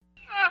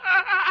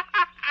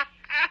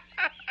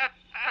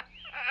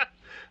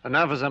And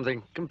now for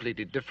something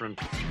completely different.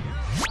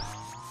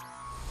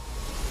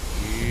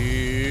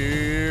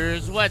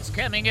 Here's what's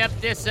coming up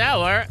this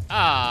hour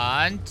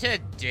on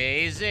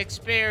Today's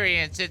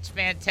Experience. It's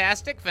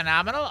fantastic,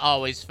 phenomenal,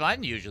 always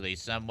fun, usually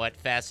somewhat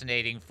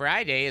fascinating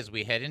Friday as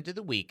we head into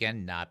the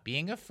weekend, not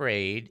being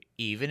afraid,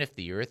 even if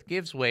the earth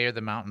gives way or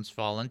the mountains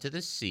fall into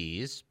the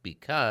seas,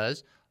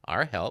 because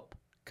our help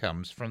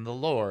comes from the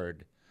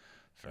Lord.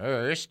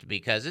 First,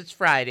 because it's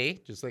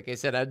Friday, just like I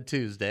said on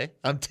Tuesday,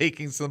 I'm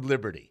taking some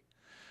liberty.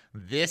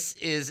 This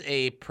is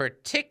a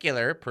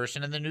particular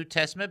person in the New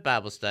Testament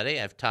Bible study.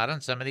 I've taught on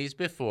some of these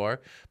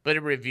before, but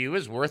a review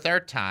is worth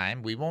our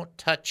time. We won't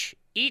touch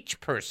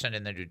each person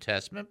in the New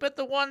Testament, but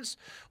the ones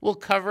we'll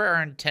cover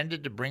are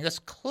intended to bring us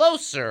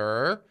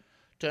closer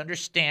to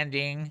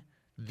understanding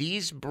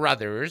these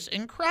brothers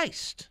in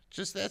Christ.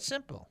 Just that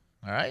simple.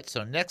 All right,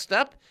 so next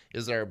up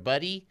is our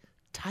buddy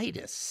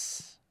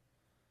Titus.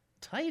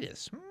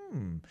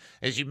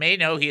 As you may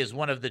know, he is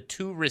one of the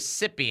two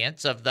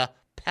recipients of the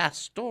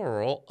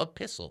pastoral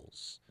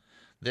epistles.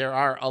 There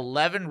are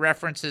 11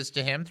 references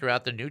to him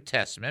throughout the New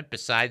Testament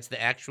besides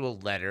the actual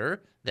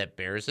letter that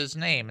bears his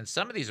name. And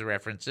some of these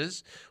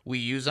references we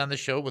use on the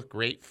show with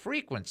great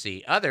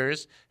frequency.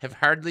 Others have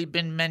hardly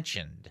been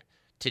mentioned.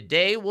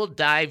 Today we'll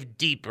dive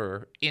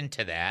deeper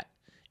into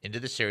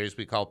the series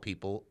we call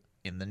People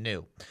in the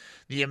New.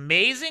 The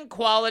amazing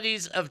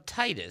qualities of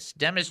Titus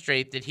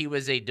demonstrate that he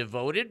was a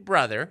devoted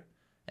brother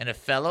and a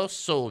fellow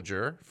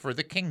soldier for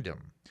the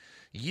kingdom.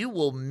 You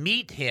will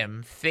meet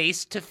him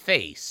face to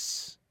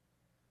face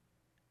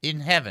in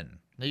heaven.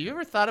 Now, you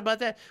ever thought about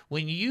that?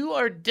 When you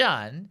are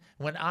done,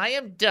 when I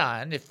am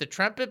done, if the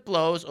trumpet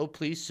blows, oh,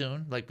 please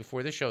soon, like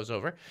before the show's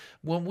over,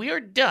 when we are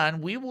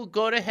done, we will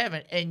go to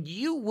heaven and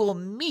you will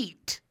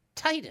meet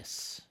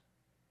Titus.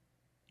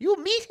 You'll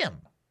meet him.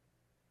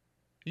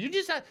 You're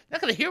just not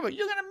going to hear about it.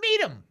 You're going to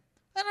meet him.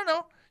 I don't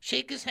know.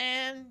 Shake his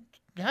hand,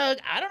 hug.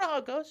 I don't know how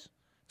it goes.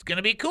 It's going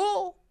to be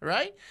cool,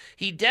 right?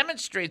 He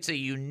demonstrates a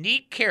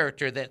unique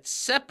character that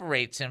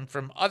separates him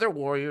from other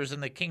warriors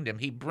in the kingdom.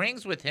 He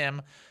brings with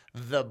him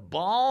the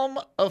balm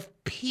of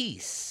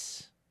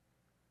peace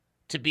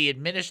to be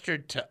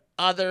administered to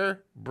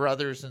other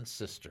brothers and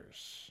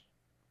sisters.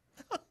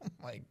 Oh,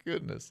 my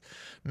goodness.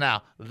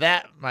 Now,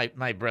 that,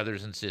 my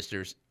brothers and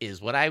sisters,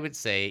 is what I would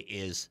say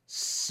is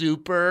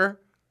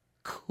super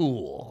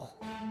cool.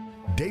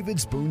 David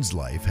Spoon's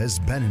life has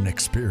been an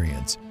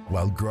experience.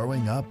 While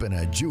growing up in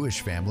a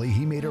Jewish family,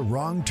 he made a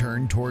wrong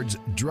turn towards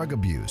drug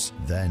abuse.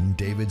 Then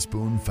David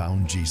Spoon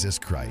found Jesus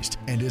Christ,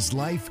 and his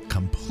life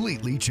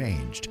completely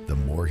changed. The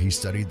more he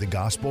studied the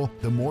gospel,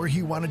 the more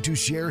he wanted to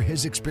share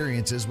his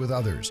experiences with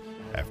others.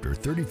 After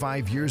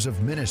 35 years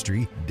of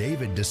ministry,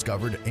 David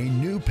discovered a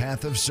new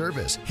path of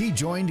service. He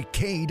joined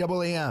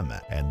KAAM,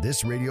 and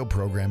this radio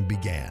program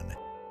began.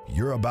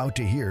 You're about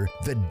to hear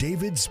the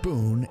David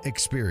Spoon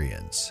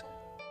Experience.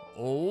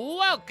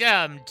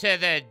 Welcome to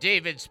the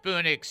David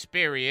Spoon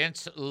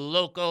Experience,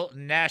 local,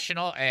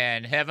 national,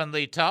 and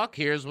heavenly talk.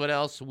 Here's what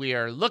else we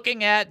are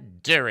looking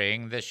at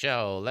during the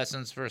show.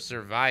 Lessons for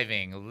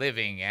surviving,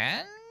 living,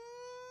 and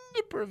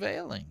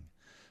prevailing.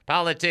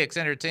 Politics,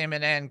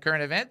 entertainment, and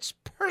current events.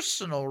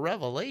 Personal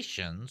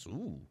revelations.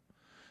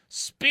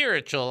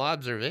 Spiritual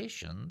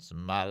observations.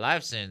 My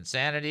life's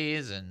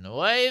insanities, and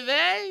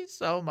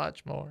so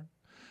much more.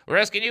 We're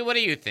asking you, what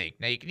do you think?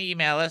 Now, you can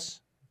email us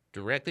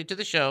directly to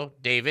the show,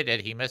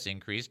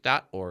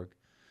 david@hemustincrease.org.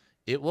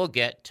 It will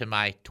get to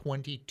my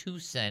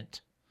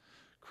 22-cent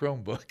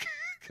Chromebook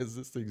because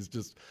this thing's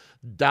just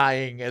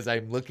dying as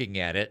I'm looking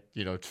at it.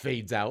 You know, it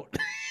fades out,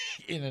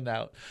 in and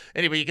out.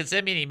 Anyway, you can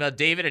send me an email,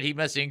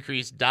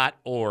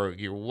 david@hemustincrease.org.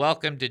 You're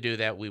welcome to do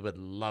that. We would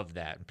love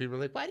that. And people are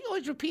like, why do you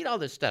always repeat all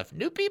this stuff?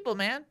 New people,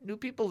 man. New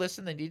people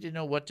listen. They need to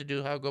know what to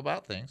do, how to go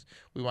about things.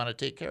 We want to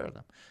take care of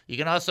them. You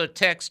can also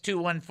text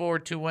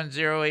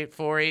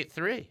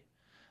 214-210-8483.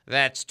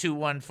 That's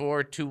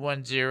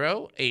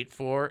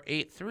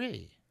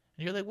 214-210-8483. And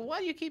you're like, well, why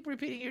do you keep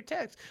repeating your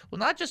text? Well,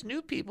 not just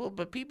new people,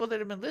 but people that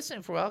have been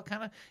listening for a while.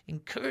 Kind of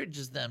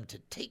encourages them to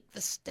take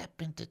the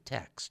step into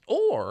text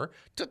or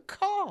to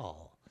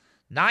call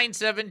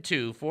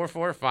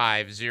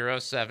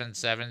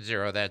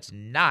 972-445-0770. That's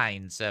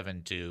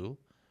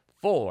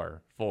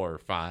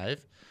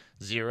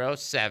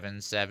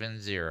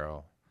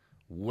 972-445-0770.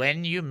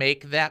 When you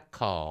make that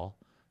call,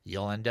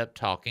 you'll end up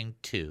talking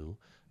to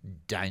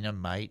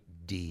Dynamite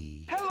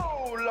D.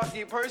 Hello,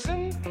 lucky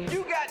person.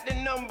 You got the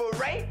number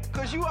right,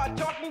 because you are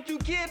talking to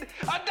Kid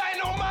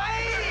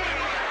Dynamite!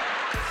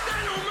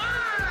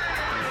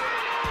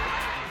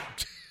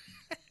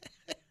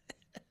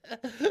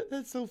 Dynamite!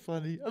 That's so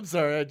funny. I'm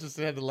sorry, I just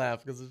had to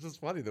laugh because it's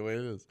just funny the way it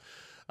is.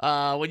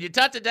 When you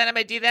talk to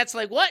Dynamite D, that's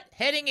like what?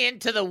 Heading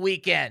into the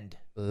weekend.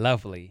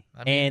 Lovely.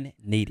 And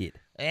needed.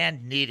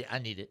 And needed. I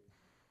need it.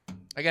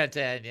 I gotta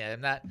tell you,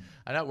 I'm not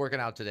working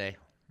out today.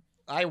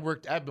 I've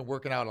been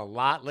working out a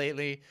lot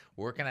lately,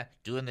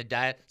 doing the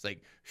diet. It's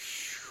like,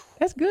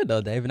 that's good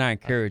though, Dave, and I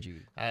encourage you.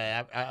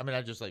 I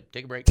just like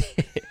take a break.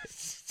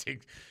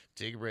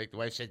 take a break. The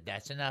wife said,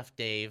 that's enough,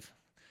 Dave.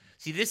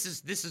 See, this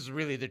is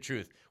really the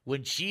truth.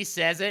 When she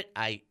says it,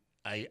 I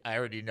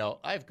already know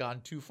I've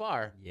gone too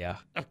far. Yeah.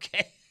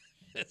 Okay.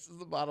 This is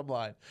the bottom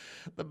line.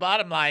 The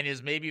bottom line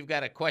is maybe you've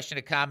got a question,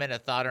 a comment, a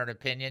thought, or an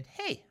opinion.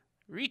 Hey,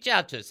 reach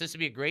out to us. This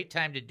would be a great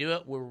time to do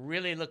it. We're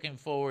really looking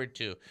forward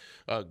to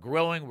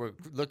growing. We're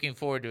looking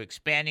forward to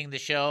expanding the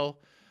show.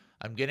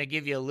 I'm going to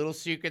give you a little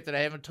secret that I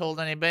haven't told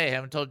anybody. I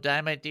haven't told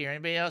Dynamite D or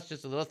anybody else,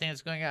 just a little thing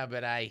that's going on.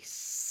 But I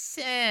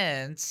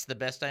sense, the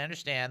best I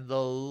understand,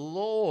 the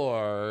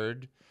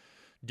Lord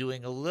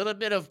doing a little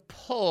bit of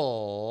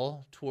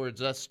pull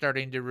towards us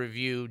starting to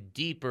review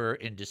deeper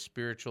into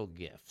spiritual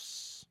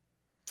gifts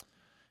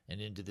and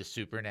into the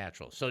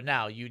supernatural. So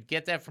now you'd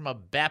get that from a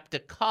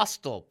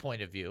Baptist-costal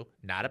point of view,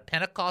 not a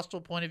Pentecostal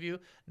point of view,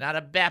 not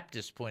a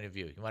Baptist point of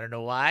view. You want to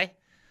know why?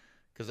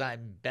 Because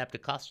I'm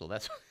Baptist-costal.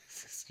 That's what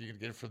you can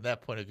get it from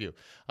that point of view.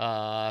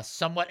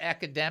 Somewhat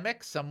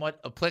academic, somewhat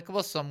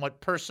applicable,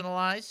 somewhat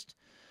personalized.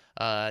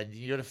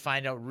 You got to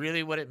find out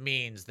really what it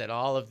means that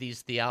all of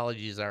these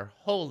theologies are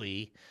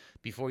holy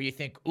before you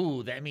think,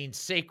 ooh, that means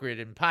sacred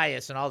and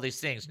pious and all these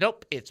things.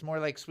 Nope, it's more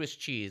like Swiss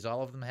cheese.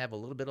 All of them have a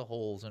little bit of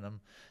holes in them,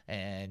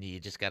 and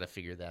you just got to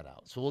figure that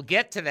out. So we'll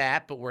get to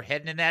that, but we're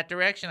heading in that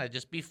direction. I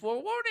just be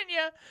forewarning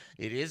you,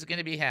 it is going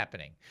to be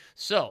happening.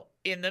 So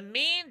in the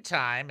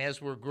meantime,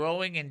 as we're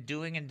growing and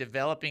doing and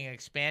developing and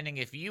expanding,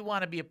 if you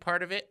want to be a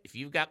part of it, if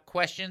you've got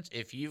questions,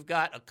 if you've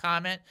got a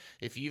comment,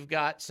 if you've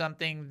got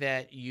something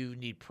that you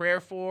need prayer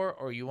for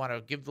or you want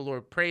to give the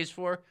Lord praise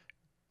for,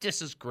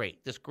 this is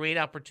great. This great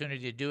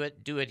opportunity to do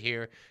it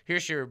here.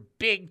 Here's your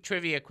big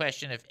trivia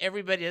question. If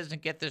everybody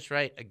doesn't get this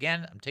right,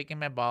 again, I'm taking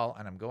my ball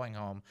and I'm going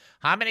home.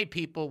 How many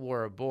people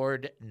were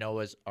aboard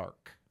Noah's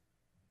Ark?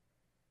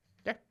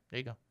 There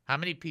you go. How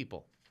many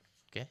people?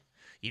 Okay.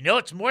 You know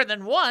it's more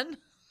than one,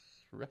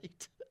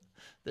 right?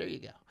 There you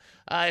go.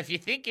 If you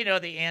think you know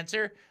the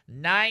answer,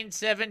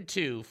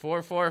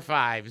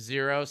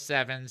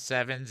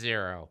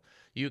 972-445-0770.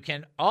 You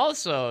can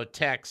also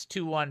text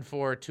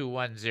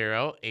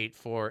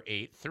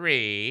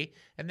 214-210-8483.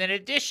 And then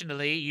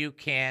additionally, you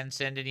can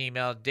send an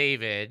email,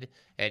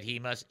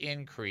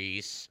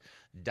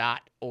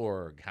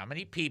 david@hemustincrease.org. How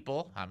many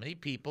people were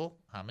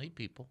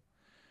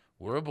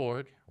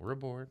aboard?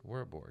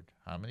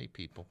 How many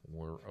people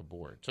were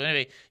aboard? So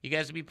anyway, you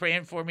guys will be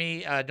praying for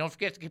me. Don't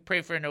forget to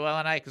pray for Noelle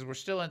and I, because we're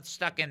still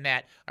stuck in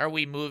that. Are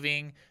we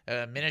moving?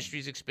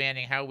 Ministry's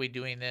expanding. How are we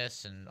doing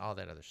this? And all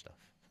that other stuff.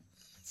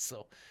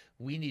 So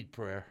we need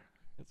prayer.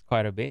 It's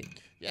quite a bit.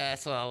 Yeah,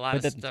 it's a lot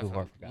of stuff.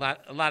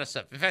 A lot of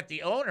stuff. In fact,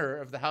 the owner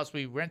of the house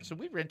we rent, so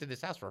we rented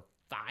this house for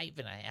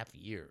 5.5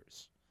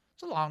 years.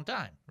 It's a long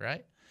time,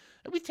 right?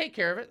 And we take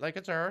care of it like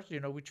it's ours. You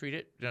know, we treat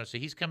it. You know, so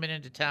he's coming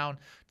into town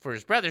for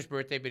his brother's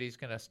birthday, but he's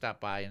going to stop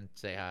by and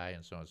say hi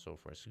and so on and so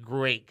forth.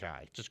 Great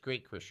guy. Just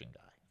great Christian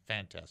guy.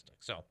 Fantastic.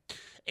 So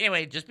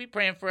anyway, just be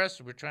praying for us.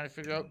 We're trying to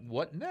figure out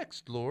what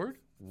next, Lord.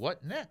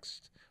 What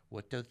next?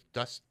 What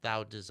dost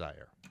thou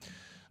desire?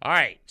 All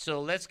right,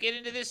 so let's get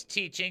into this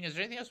teaching. Is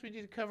there anything else we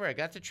need to cover? I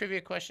got the trivia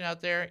question out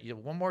there.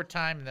 One more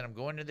time, and then I'm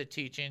going to the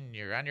teaching.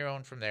 You're on your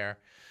own from there.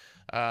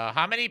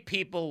 How many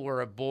people were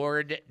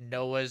aboard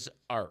Noah's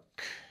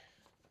Ark?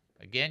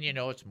 Again, you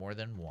know it's more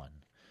than one.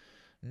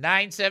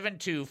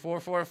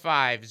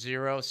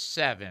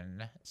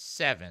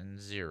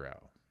 972-445-0770.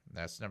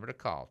 That's the number to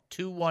call.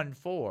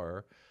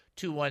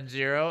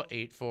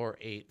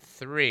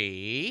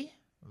 214-210-8483.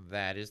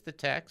 That is the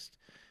text.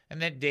 And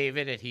then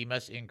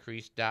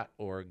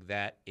david@hemustincrease.org.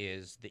 That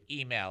is the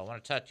email. I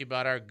want to talk to you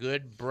about our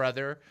good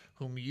brother,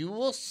 whom you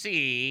will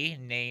see,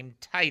 named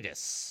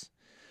Titus.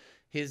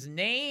 His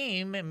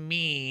name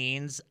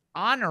means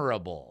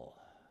honorable.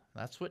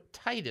 That's what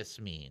Titus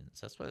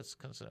means. That's what it's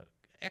an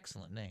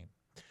excellent name.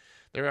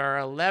 There are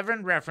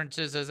 11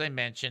 references, as I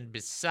mentioned,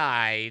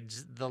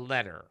 besides the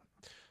letter.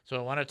 So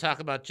I want to talk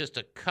about just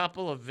a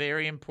couple of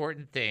very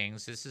important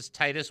things. This is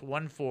Titus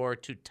 1:4.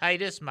 To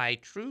Titus, my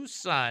true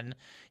son,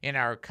 in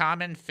our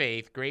common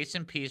faith, grace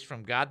and peace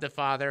from God the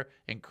Father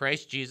and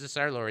Christ Jesus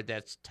our Lord.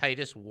 That's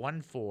Titus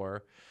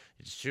 1:4.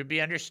 It should be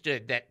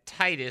understood that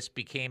Titus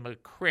became a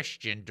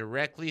Christian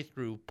directly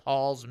through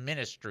Paul's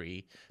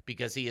ministry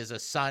because he is a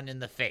son in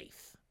the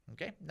faith.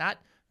 Okay?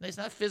 He's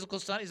not a physical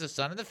son. He's a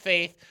son of the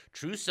faith,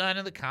 true son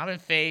in the common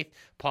faith.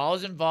 Paul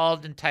is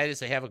involved in Titus.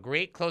 They have a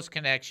great close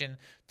connection.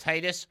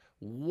 Titus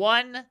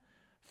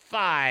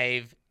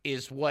 1:5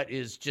 is what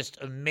is just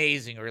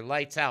amazing or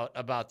lights out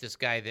about this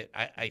guy that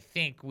I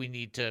think we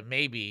need to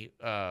maybe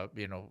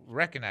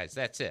recognize.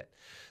 That's it.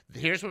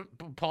 Here's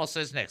what Paul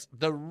says next.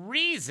 The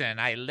reason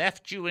I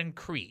left you in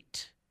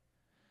Crete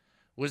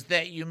was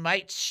that you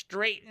might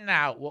straighten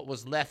out what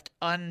was left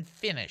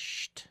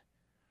unfinished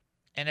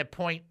and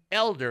appoint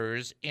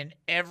elders in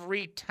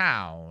every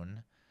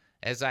town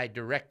as I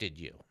directed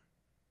you.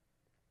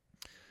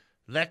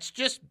 Let's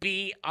just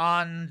be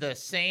on the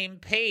same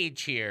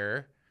page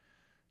here.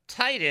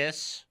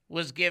 Titus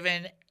was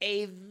given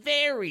a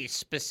very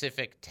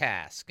specific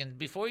task. And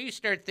before you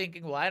start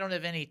thinking, well, I don't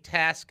have any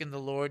task in the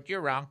Lord,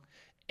 you're wrong.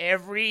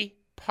 Every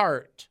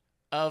part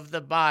of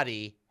the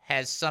body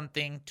has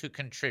something to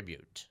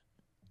contribute.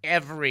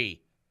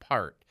 Every part.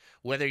 heart.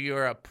 Whether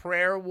you're a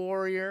prayer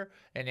warrior,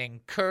 an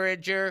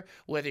encourager,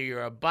 whether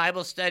you're a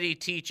Bible study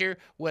teacher,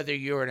 whether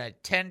you're an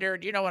attender.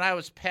 You know, when I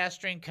was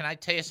pastoring, can I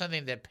tell you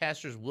something that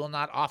pastors will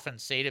not often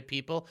say to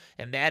people?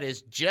 And that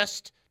is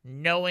just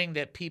knowing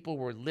that people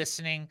were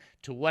listening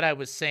to what I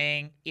was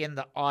saying in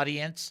the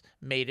audience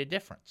made a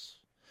difference.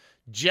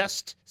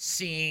 Just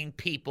seeing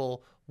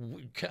people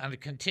on a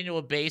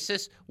continual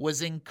basis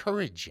was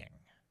encouraging.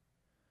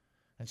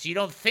 And so you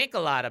don't think a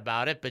lot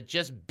about it, but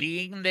just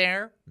being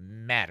there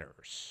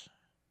matters.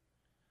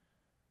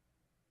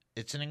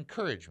 It's an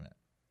encouragement.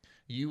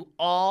 You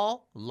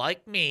all,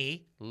 like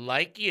me,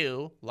 like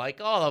you, like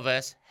all of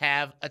us,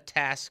 have a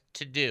task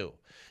to do.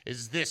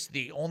 Is this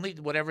the only,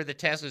 whatever the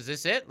task, is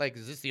this it? Like,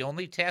 is this the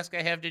only task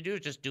I have to do,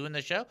 just doing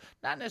the show?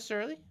 Not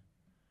necessarily.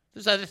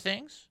 There's other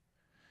things.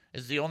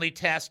 Is the only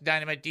task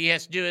Dynamite D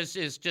has to do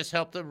is just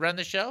help to run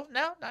the show?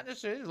 No, not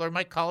necessarily. The Lord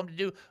might call him to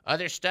do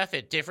other stuff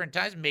at different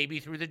times,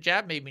 maybe through the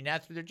job, maybe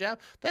not through the job.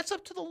 That's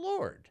up to the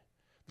Lord.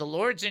 The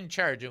Lord's in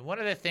charge. And one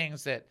of the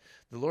things that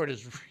the Lord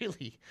has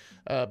really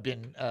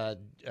been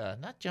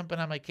not jumping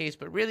on my case,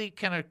 but really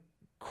kind of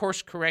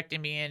course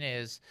correcting me in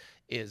is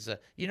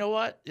you know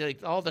what?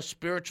 Like all the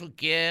spiritual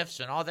gifts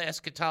and all the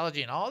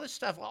eschatology and all the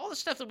stuff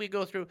that we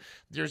go through,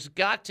 there's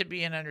got to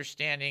be an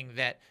understanding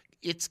that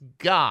it's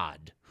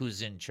God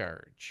who's in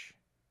charge.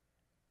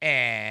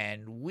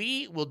 And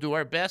we will do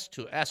our best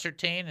to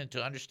ascertain and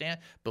to understand,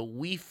 but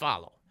we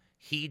follow.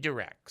 He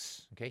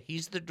directs. Okay?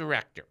 He's the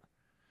director.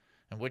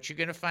 And what you're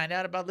going to find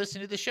out about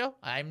listening to the show,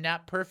 I'm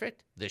not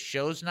perfect. The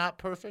show's not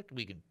perfect.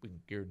 We can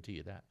guarantee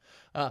you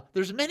that.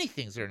 There's many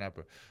things that are not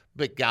perfect,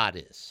 but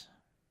God is.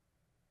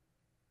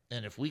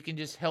 And if we can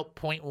just help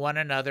point one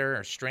another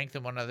or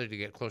strengthen one another to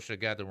get closer to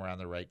God, then we're on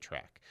the right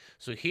track.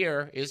 So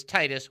here is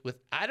Titus with,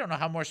 I don't know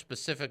how more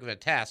specific of a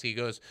task. He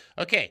goes,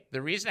 okay,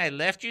 the reason I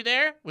left you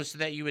there was so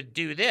that you would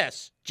do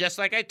this, just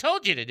like I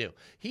told you to do.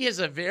 He has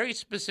a very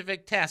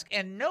specific task,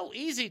 and no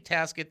easy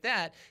task at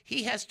that.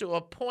 He has to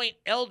appoint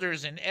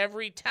elders in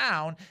every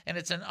town, and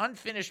it's an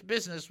unfinished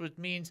business, which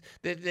means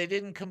that they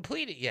didn't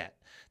complete it yet.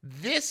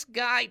 This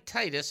guy,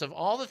 Titus, of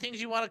all the things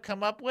you want to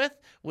come up with,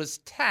 was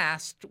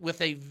tasked with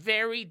a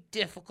very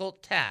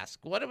difficult task.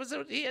 What was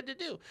it he had to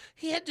do?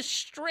 He had to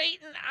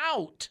straighten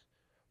out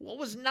what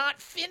was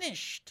not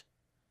finished.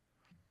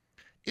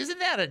 Isn't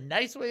that a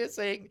nice way of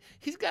saying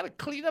he's got to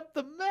clean up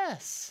the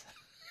mess?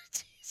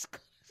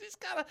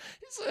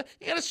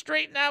 You got to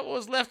straighten out what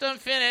was left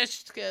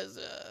unfinished because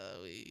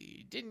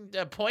we didn't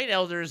appoint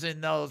elders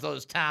in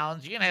those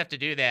towns. You're going to have to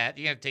do that.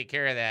 You're going to take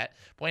care of that.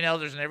 Appoint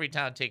elders in every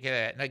town, take care of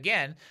that. And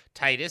again,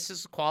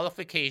 Titus's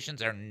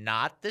qualifications are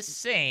not the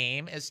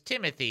same as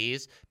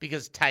Timothy's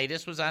because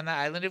Titus was on the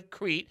island of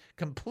Crete,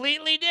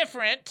 completely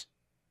different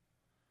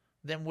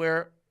than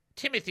where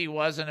Timothy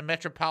was in a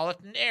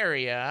metropolitan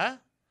area.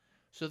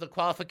 So the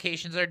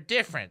qualifications are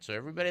different. So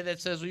everybody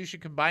that says, well, you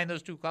should combine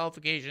those two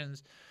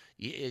qualifications,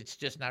 it's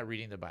just not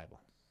reading the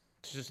Bible.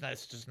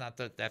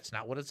 That's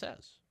not what it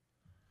says.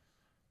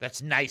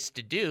 That's nice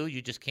to do.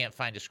 You just can't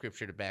find a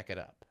scripture to back it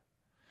up.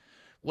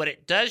 What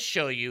it does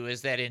show you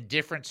is that in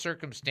different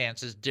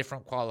circumstances,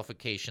 different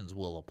qualifications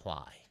will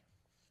apply.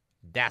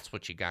 That's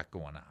what you got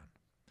going on.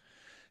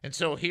 And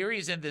so here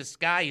he's in this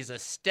guy. He's a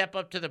step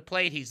up to the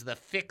plate. He's the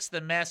fix the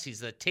mess. He's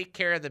the take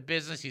care of the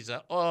business. He's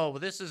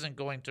this isn't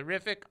going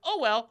terrific. Oh,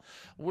 well,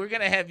 we're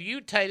going to have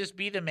you, Titus,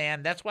 be the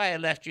man. That's why I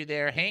left you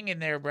there. Hang in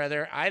there,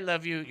 brother. I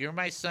love you. You're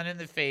my son in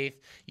the faith.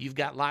 You've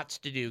got lots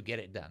to do. Get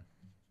it done.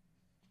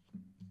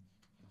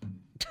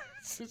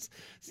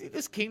 See,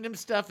 this kingdom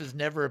stuff is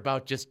never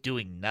about just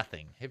doing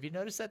nothing. Have you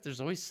noticed that?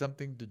 There's always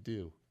something to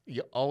do.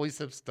 You always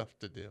have stuff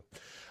to do.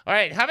 All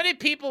right, how many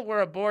people were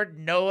aboard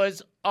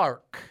Noah's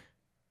Ark?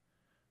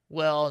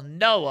 Well,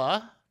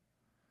 Noah,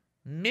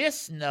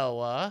 Miss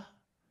Noah,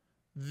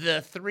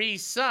 the three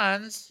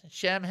sons,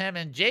 Shem, Ham,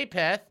 and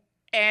Japheth,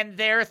 and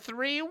their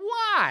three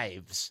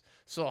wives.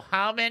 So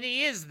how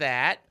many is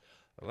that?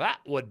 That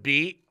would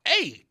be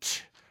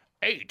 8.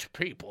 8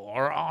 people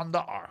are on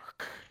the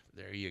ark.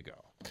 There you go.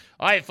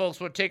 All right, folks,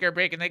 we'll take our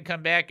break and then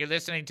come back. You're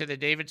listening to the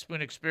David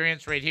Spoon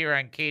Experience right here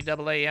on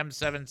KAAM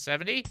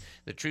 770,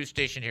 the Truth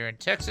Station here in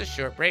Texas.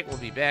 Short break. We'll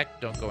be back.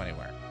 Don't go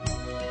anywhere.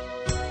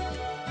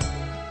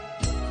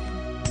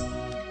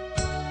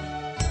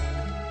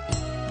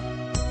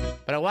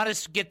 But I want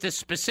to get this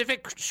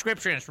specific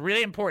scripture, and it's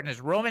really important. It's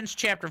Romans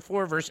chapter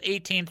 4, verse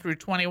 18 through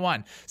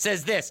 21. It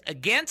says this,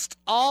 against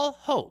all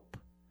hope,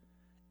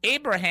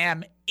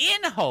 Abraham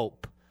in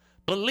hope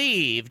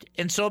believed,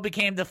 and so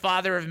became the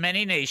father of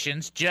many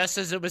nations, just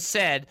as it was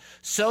said,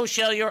 so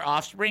shall your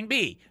offspring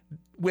be.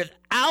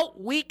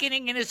 Without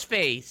weakening in his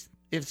faith,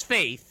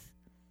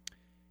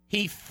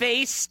 he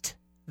faced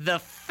the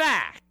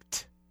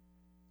fact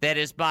that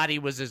his body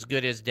was as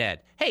good as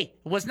dead. Hey,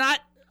 it was not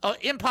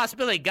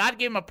impossibility. God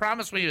gave him a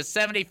promise when he was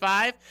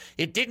 75.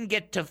 It didn't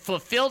get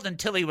fulfilled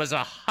until he was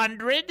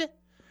 100.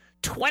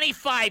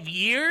 25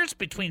 years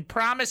between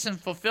promise and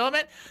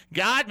fulfillment.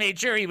 God made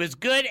sure he was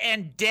good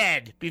and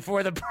dead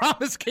before the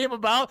promise came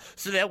about,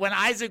 so that when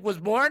Isaac was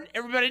born,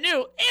 everybody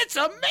knew it's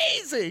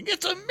amazing.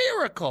 It's a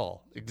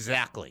miracle.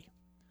 Exactly.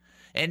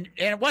 And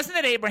it wasn't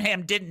that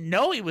Abraham didn't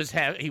know he was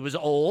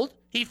old.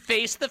 He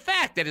faced the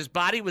fact that his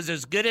body was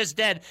as good as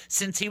dead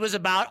since he was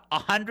about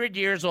 100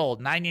 years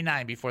old,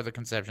 99 before the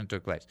conception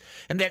took place.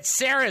 And that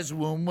Sarah's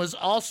womb was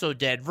also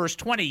dead. Verse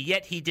 20,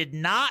 yet he did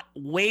not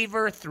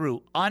waver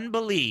through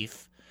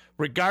unbelief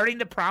regarding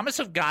the promise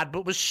of God,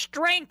 but was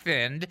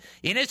strengthened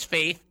in his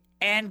faith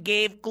and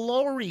gave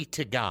glory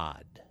to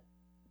God,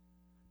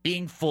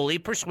 being fully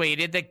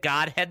persuaded that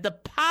God had the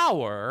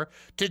power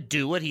to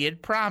do what he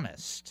had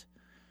promised.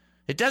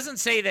 It doesn't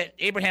say that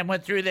Abraham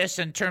went through this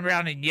and turned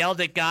around and yelled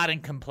at God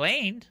and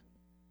complained.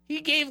 He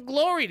gave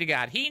glory to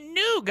God. He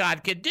knew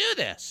God could do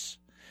this.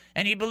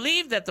 And he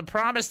believed that the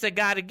promise that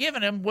God had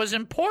given him was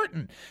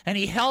important. And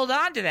he held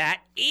on to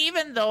that,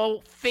 even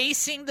though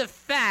facing the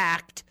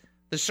fact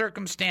the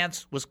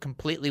circumstance was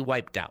completely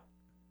wiped out.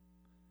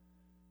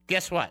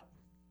 Guess what?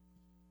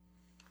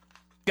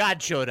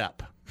 God showed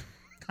up.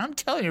 I'm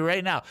telling you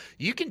right now,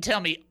 you can tell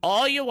me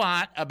all you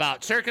want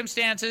about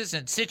circumstances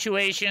and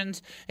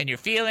situations and your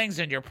feelings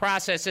and your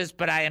processes,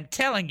 but I am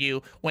telling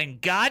you, when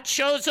God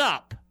shows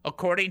up,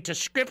 according to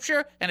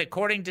Scripture and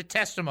according to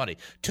testimony,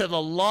 to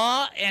the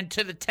law and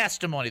to the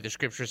testimony, the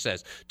Scripture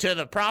says, to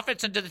the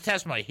prophets and to the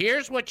testimony,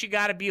 here's what you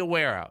got to be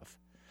aware of.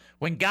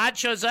 When God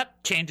shows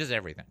up, changes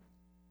everything.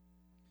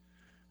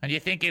 And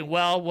you're thinking,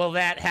 well, will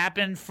that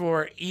happen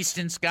for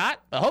Easton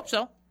Scott? I hope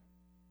so.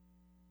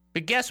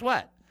 But guess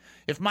what?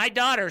 If my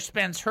daughter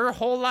spends her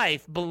whole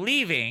life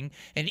believing,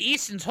 and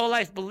Easton's whole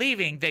life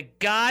believing, that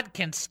God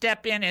can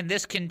step in and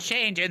this can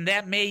change, and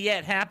that may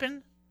yet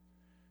happen,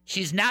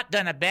 she's not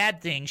done a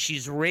bad thing.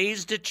 She's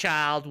raised a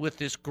child with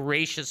this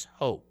gracious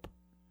hope.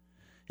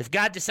 If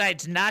God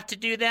decides not to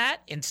do that,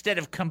 instead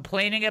of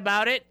complaining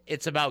about it,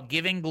 it's about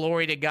giving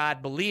glory to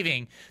God,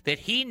 believing that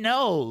he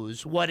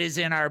knows what is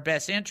in our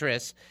best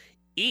interests,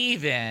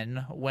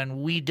 even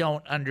when we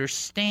don't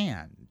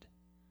understand.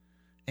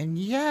 And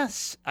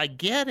yes, I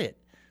get it.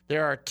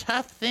 There are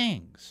tough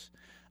things.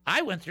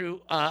 I went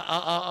through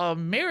a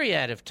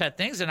myriad of tough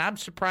things, and I'm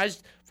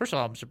surprised. First of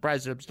all, I'm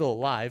surprised that I'm still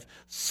alive.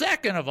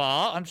 Second of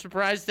all, I'm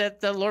surprised that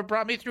the Lord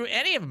brought me through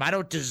any of them. I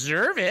don't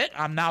deserve it.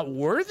 I'm not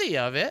worthy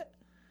of it.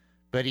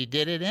 But he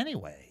did it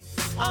anyway.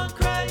 On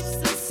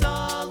Christ the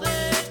solid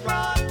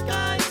rock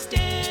I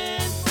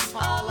stand.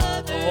 All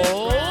other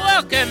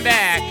Welcome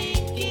back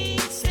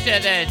to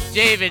the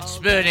David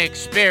Spoon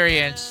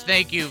Experience.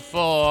 Thank you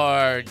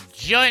for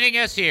joining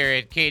us here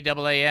at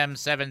KAAM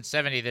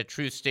 770, the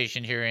truth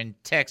station here in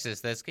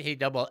Texas. That's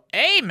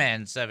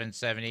KAAM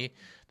 770,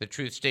 the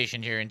truth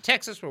station here in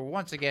Texas.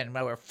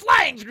 We're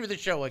flying through the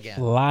show again.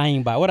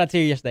 Flying by. What I tell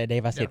you yesterday,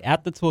 Dave, I said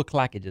after 2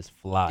 o'clock, it just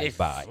flies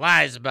by. It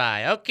flies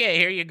by. Okay,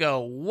 here you go.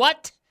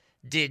 What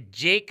did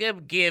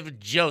Jacob give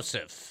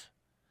Joseph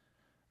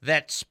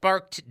that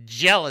sparked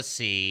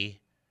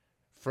jealousy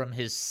from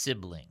his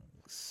siblings?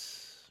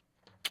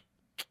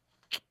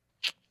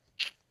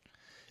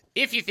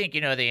 If you think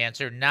you know the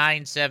answer,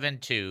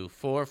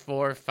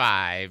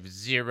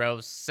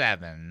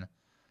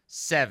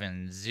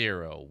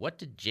 972-445-0770. What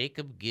did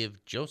Jacob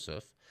give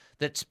Joseph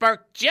that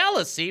sparked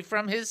jealousy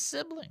from his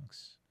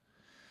siblings?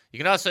 You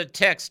can also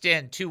text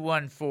in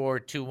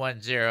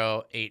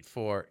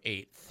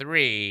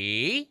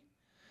 214-210-8483.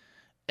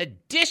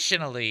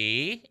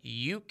 Additionally,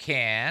 you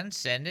can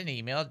send an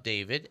email,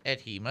 David,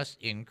 at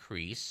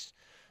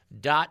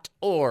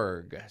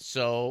hemustincrease.org.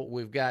 So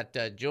we've got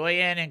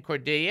Joyanne and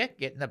Cordelia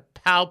getting the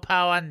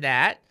pow-pow on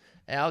that.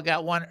 Al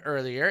got one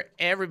earlier.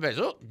 Everybody's,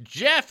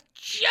 Jeff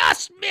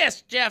just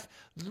missed. Jeff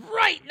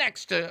right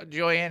next to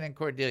Joyanne and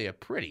Cordelia.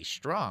 Pretty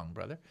strong,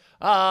 brother.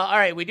 All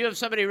right, we do have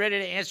somebody ready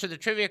to answer the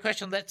trivia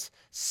question. Let's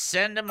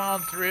send them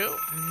on through.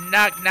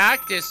 Knock,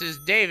 knock. This is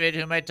David.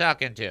 Who am I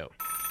talking to?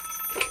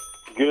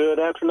 Good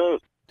afternoon.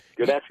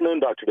 Good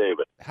afternoon, Dr.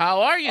 David. How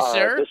are you,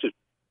 sir?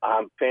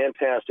 I'm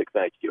fantastic,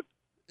 thank you.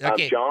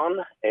 Okay. I'm John,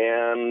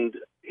 and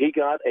he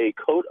got a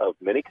coat of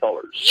many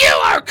colors. You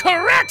are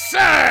correct,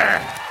 sir!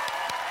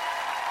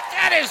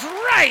 That is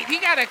right. He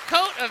got a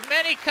coat of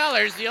many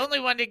colors, the only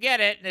one to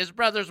get it, and his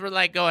brothers were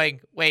like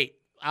going, wait,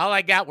 all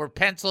I got were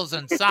pencils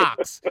and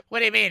socks. What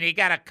do you mean? He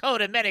got a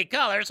coat of many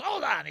colors?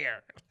 Hold on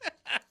here.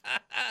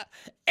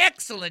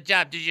 Excellent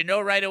job. Did you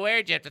know right away, or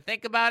did you have to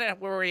think about it?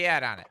 Where were you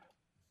at on it?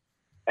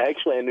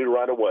 Actually, I knew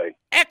right away.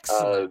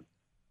 Excellent.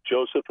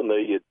 Joseph and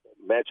the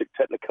Magic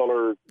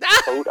Technicolor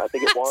coat, I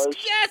think it was.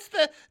 Yes,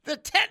 the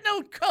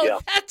Techno coat. Yeah.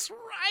 That's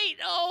right.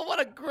 Oh, what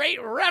a great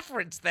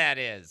reference that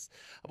is.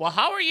 Well,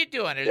 how are you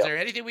doing? Is there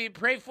anything we can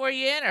pray for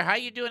you in, or how are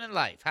you doing in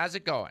life? How's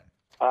it going?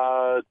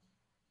 Well,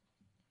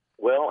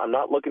 I'm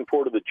not looking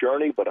forward to the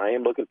journey, but I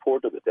am looking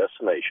forward to the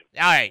destination.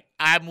 All right.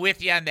 I'm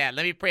with you on that.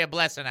 Let me pray a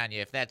blessing on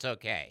you, if that's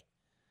okay.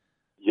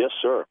 Yes,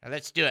 sir. Now,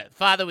 let's do it.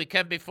 Father, we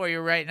come before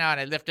you right now, and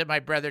I lift up my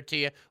brother to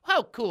you.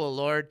 How cool,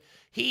 Lord.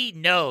 He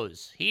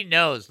knows,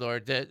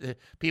 Lord, that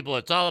people,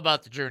 it's all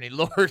about the journey.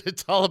 Lord,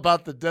 it's all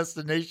about the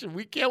destination.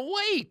 We can't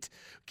wait.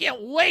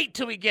 Can't wait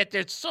till we get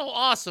there. It's so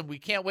awesome. We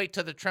can't wait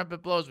till the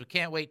trumpet blows. We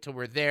can't wait till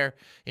we're there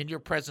in your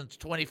presence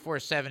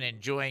 24/7,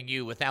 enjoying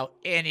you without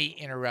any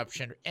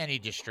interruption or any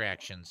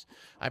distractions.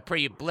 I pray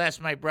you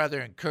bless my brother,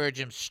 encourage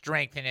him,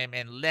 strengthen him,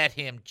 and let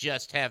him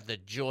just have the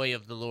joy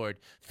of the Lord.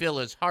 Fill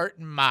his heart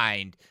and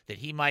mind that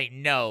he might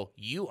know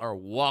you are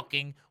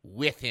walking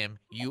with him.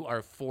 You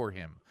are for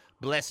him.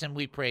 Bless him,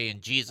 we pray, in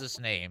Jesus'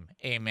 name.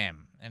 Amen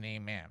and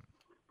amen.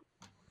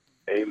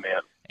 Amen.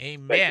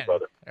 Amen. Thank you,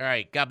 brother. All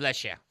right. God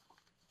bless you.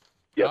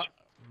 Yes.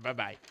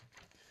 Bye-bye.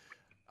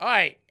 All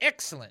right.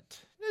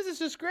 Excellent. This is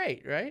just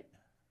great, right?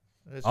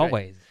 That's right.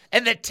 Always.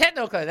 And the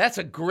technical, that's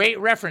a great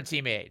reference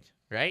he made,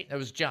 right? That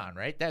was John,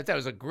 right? That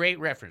was a great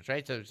reference,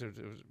 right? So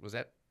was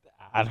that?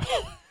 I don't,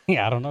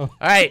 yeah, I don't know.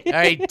 All right,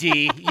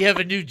 D. You have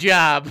a new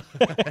job.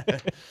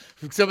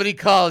 Somebody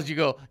calls, you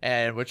go,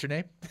 and what's your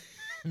name?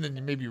 And then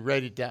you maybe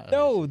write it down.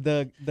 No,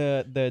 the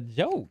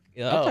joke.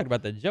 I'm Oh. talking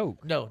about the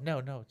joke. No.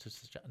 It's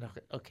just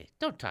okay.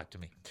 Don't talk to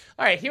me.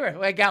 All right, here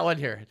I got one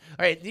here.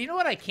 All right, you know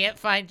what I can't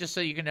find? Just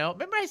so you can know.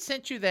 Remember, I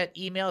sent you that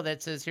email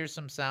that says here's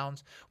some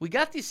sounds. We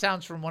got these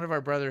sounds from one of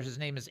our brothers. His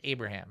name is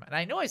Abraham, and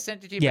I know I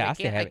sent it to you. Yeah, but I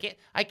still have it.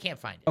 I can't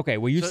find it. Okay,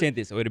 well, you So- sent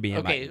it, so it'll be in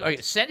Okay, my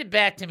okay, send it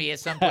back to me at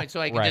some point so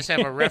I can Right. just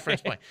have a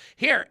reference point.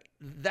 Here,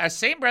 our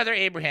same brother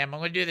Abraham. I'm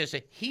going to do this.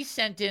 He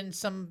sent in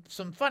some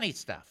funny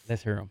stuff.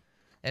 Let's hear him.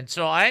 And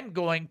so I'm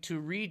going to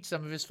read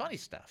some of his funny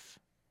stuff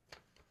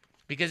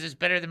because it's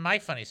better than my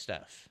funny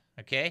stuff.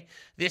 Okay?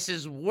 This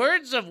is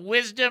words of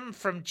wisdom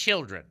from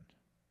children.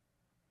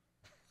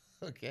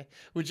 Okay?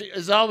 Which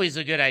is always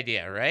a good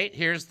idea, right?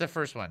 Here's the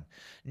first one.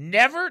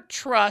 Never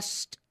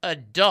trust a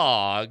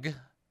dog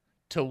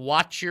to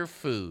watch your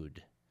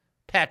food.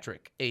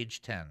 Patrick,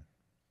 age 10.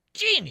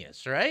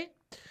 Genius, right?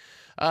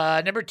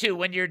 Number 2,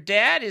 when your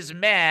dad is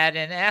mad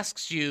and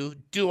asks you,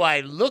 do I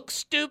look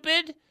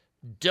stupid?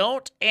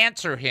 Don't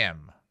answer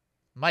him.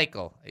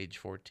 Michael, age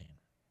 14.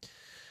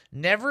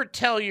 Never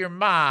tell your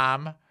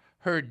mom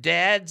her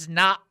dad's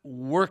not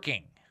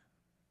working.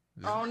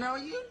 Oh, no,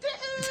 you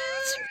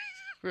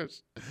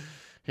didn't.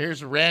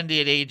 Here's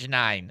Randy at age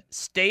 9.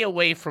 Stay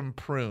away from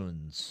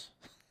prunes.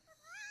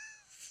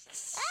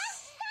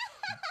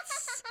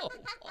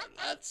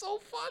 That's so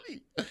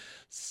funny.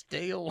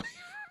 Stay away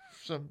from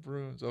some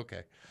prunes.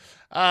 Okay.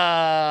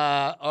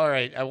 All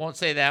right. I won't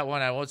say that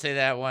one.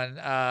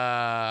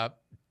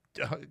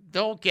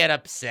 Don't get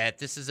upset.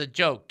 This is a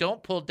joke.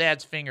 Don't pull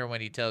Dad's finger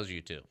when he tells you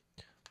to.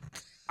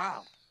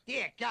 Oh,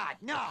 dear God,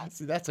 no.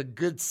 See, that's a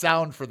good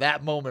sound for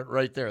that moment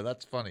right there.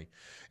 That's funny.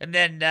 And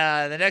then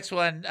the next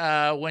one,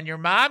 when your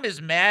mom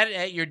is mad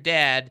at your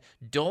dad,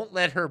 don't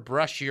let her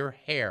brush your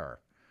hair.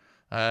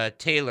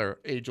 Taylor,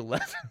 age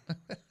 11.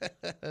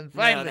 And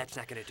finally, No, that's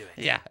not going to do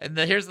it. yeah, and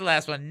here's the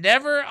last one.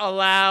 Never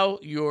allow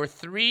your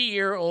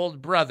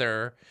 3-year-old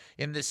brother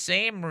in the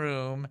same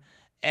room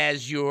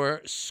as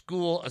your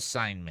school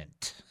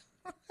assignment.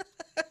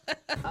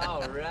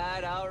 All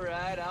right. All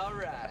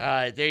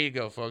right, there you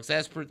go, folks.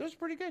 That was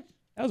pretty good.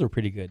 Those were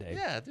pretty good, Dave.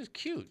 Yeah, that's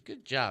cute.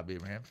 Good job,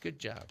 Abraham. Good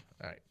job.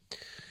 All right,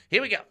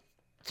 here we go.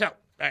 So, all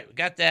right, we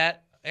got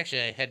that.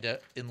 Actually, I had to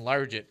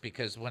enlarge it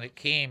because when it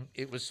came,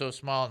 it was so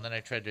small, and then I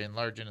tried to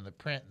enlarge it in the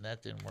print, and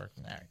that didn't work.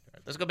 All right,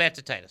 let's go back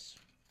to Titus.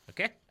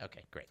 Okay?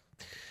 Okay, great.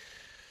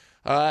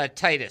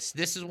 Titus.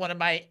 This is one of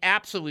my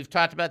absolute. We've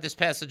talked about this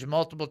passage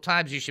multiple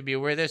times. You should be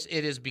aware of this.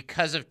 It is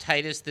because of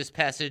Titus this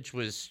passage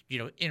was,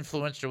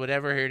 influenced or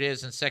whatever. Here it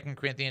is in 2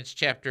 Corinthians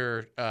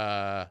chapter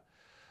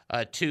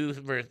 2,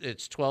 verse,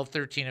 it's 12,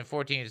 13, and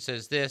 14. It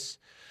says this.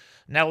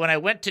 Now, when I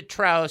went to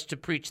Troas to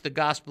preach the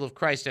gospel of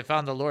Christ, I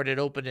found the Lord had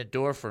opened a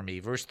door for me.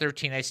 Verse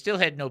 13, I still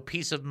had no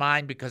peace of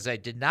mind because I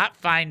did not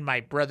find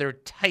my brother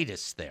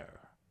Titus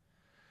there.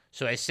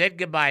 So I said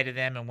goodbye to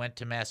them and went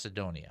to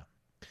Macedonia.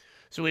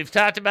 So we've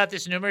talked about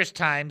this numerous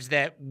times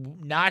that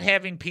not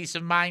having peace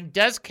of mind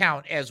does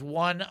count as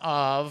one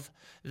of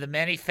the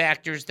many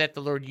factors that the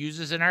Lord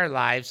uses in our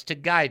lives to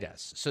guide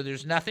us. So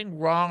there's nothing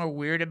wrong or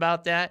weird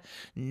about that.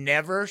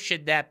 Never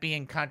should that be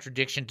in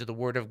contradiction to the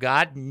Word of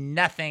God.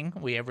 Nothing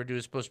we ever do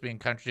is supposed to be in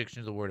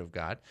contradiction to the Word of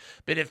God.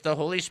 But if the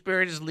Holy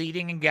Spirit is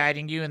leading and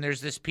guiding you and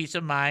there's this peace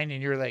of mind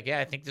and you're like, yeah,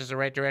 I think this is the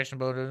right direction,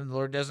 but the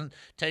Lord doesn't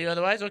tell you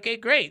otherwise, okay,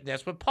 great.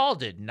 That's what Paul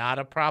did. Not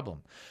a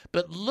problem.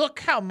 But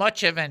look how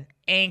much of an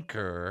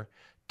anchor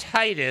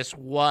Titus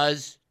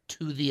was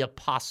to the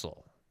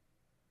apostle.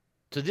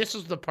 So this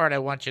is the part I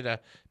want you to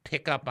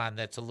pick up on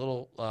that's a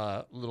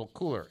little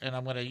cooler. And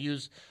I'm going to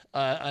use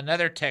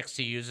another text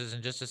he uses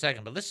in just a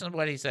second. But listen to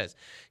what he says.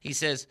 He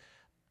says,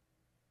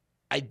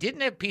 I didn't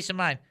have peace of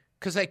mind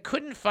because I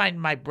couldn't find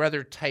my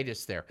brother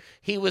Titus there.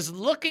 He was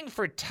looking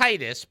for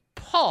Titus,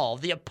 Paul,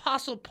 the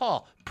apostle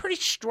Paul, pretty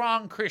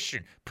strong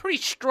Christian, pretty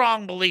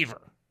strong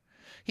believer.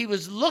 He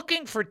was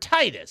looking for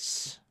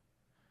Titus.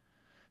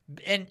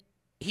 And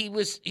he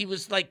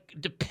was like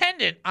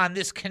dependent on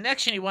this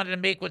connection he wanted to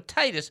make with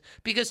Titus,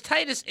 because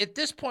Titus, at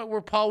this point where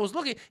Paul was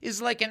looking,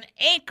 is like an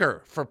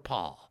anchor for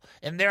Paul.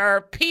 And there are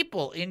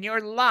people in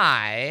your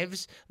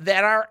lives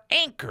that are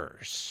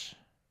anchors.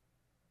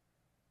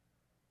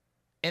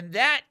 And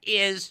that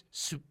is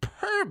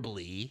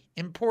superbly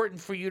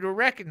important for you to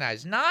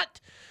recognize,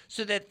 not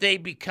so that they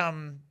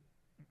become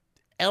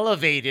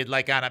elevated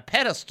like on a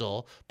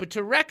pedestal, but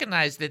to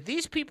recognize that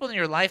these people in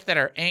your life that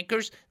are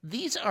anchors,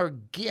 these are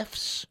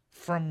gifts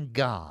from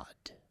God.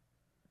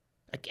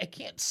 I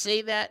can't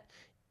say that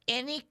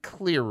any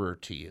clearer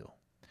to you.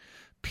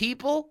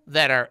 People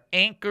that are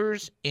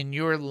anchors in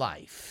your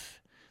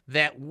life,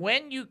 that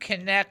when you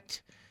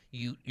connect,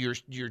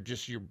 you're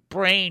just your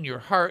brain, your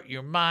heart,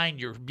 your mind,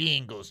 your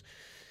being goes,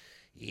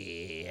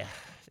 yeah,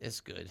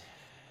 that's good.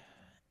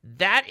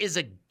 That is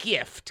a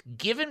gift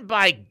given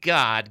by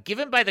God,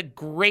 given by the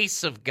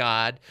grace of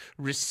God,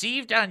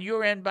 received on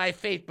your end by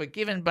faith, but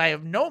given by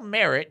of no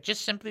merit,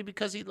 just simply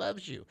because he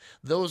loves you.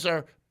 Those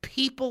are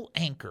people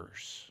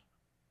anchors.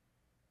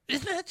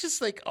 Isn't that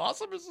just like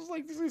awesome? It's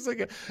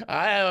like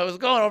I was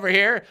going over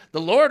here. The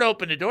Lord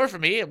opened the door for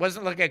me. It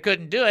wasn't like I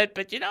couldn't do it,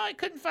 but I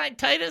couldn't find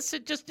Titus.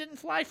 It just didn't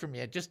fly for me.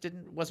 It just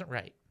wasn't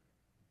right.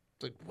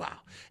 It's like, wow.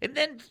 And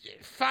then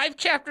 5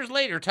 chapters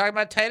later, talking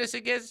about Titus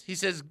again, he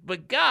says,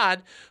 but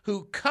God,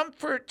 who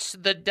comforts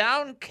the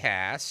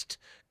downcast,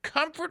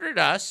 comforted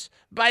us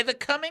by the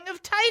coming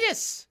of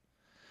Titus.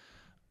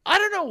 I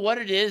don't know what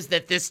it is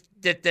that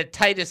that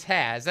Titus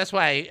has. That's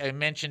why I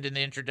mentioned in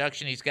the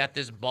introduction, he's got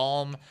this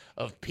balm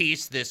of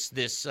peace,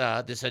 this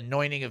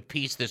anointing of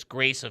peace, this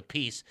grace of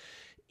peace.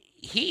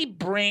 He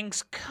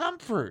brings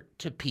comfort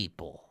to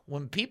people.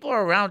 When people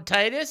are around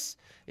Titus,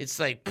 it's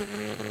like,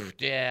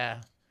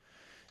 yeah,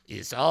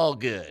 it's all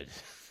good.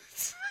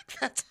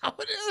 That's how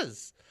it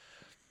is.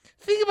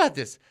 Think about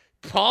this.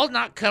 Paul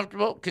not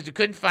comfortable because he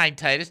couldn't find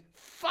Titus.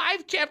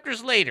 5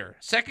 chapters later,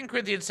 2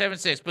 Corinthians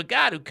 7:6, but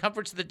God, who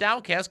comforts the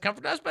downcast,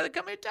 comforted us by the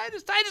coming of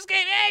Titus. Titus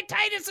came, hey,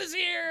 Titus is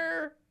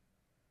here.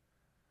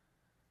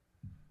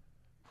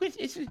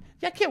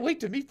 I can't wait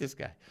to meet this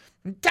guy.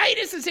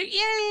 Titus is here,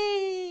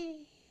 yay.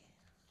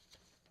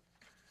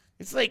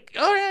 It's like,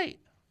 all right,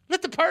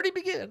 let the party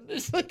begin.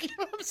 It's like,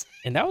 what I'm saying?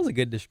 And that was a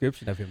good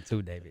description of him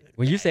too, David.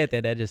 When you said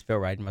that just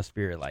felt right in my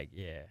spirit. Like,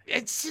 yeah.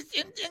 And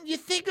you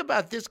think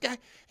about this guy,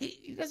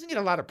 he doesn't get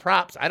a lot of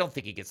props. I don't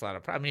think he gets a lot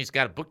of props. I mean, he's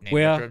got a book named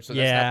after him, so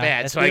that's not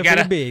bad. That's So I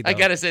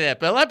gotta say that.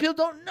 But a lot of people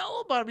don't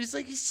know about him.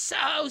 He's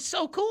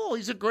so cool.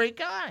 He's a great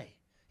guy.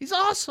 He's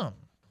awesome.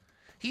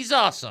 He's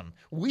awesome.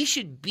 We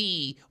should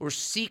be or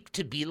seek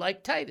to be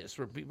like Titus,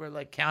 where people are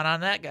like, count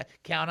on that guy,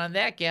 count on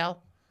that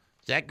gal.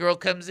 That girl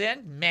comes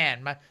in,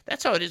 man.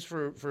 That's how it is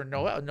for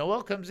Noelle.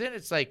 Noelle comes in.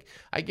 It's like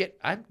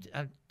I'm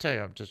telling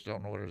you, I just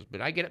don't know what it is,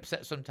 but I get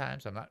upset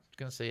sometimes. I'm not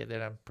gonna say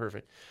that I'm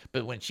perfect,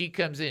 but when she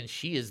comes in,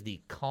 she is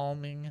the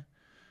calming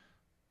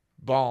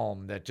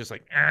balm that just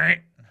like,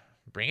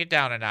 bring it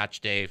down a notch,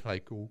 Dave.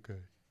 Like,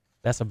 okay,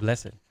 that's a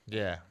blessing.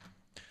 Yeah.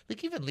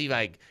 Like even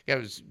Levi,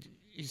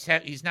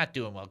 he's not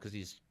doing well because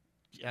he's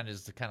on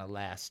his kind of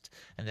last,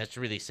 and that's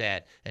really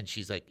sad. And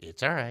she's like,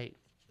 it's all right,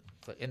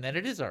 and then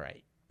it is all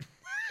right.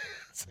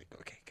 It's like,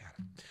 okay, got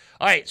it.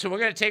 All right, so we're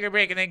going to take a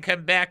break and then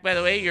come back. By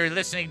the way, you're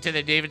listening to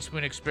the David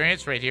Spoon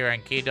Experience right here on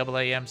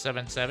KAAM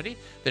 770,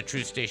 the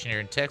Truth Station here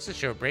in Texas.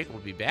 Short break.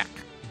 We'll be back.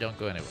 Don't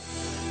go anywhere.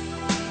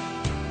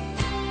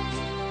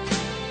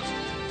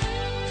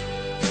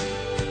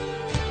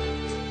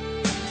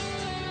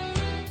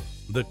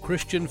 The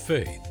Christian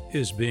faith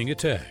is being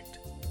attacked.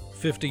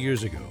 50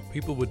 years ago,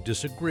 people would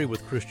disagree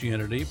with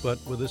Christianity,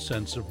 but with a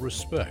sense of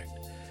respect.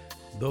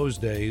 Those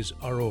days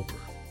are over.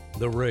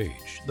 The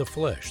rage, the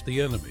flesh,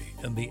 the enemy,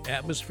 and the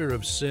atmosphere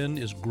of sin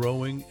is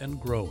growing and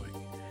growing.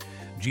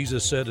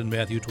 Jesus said in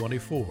Matthew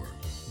 24,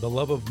 the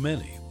love of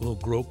many will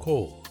grow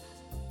cold.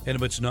 And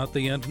if it's not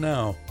the end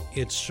now,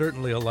 it's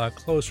certainly a lot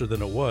closer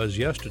than it was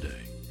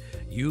yesterday.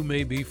 You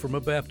may be from a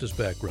Baptist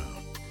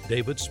background.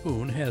 David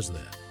Spoon has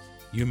that.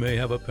 You may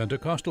have a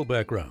Pentecostal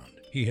background.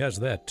 He has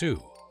that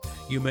too.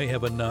 You may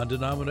have a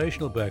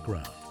non-denominational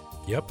background.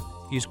 Yep,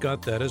 he's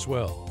got that as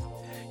well.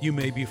 You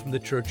may be from the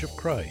Church of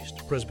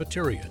Christ,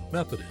 Presbyterian,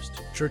 Methodist,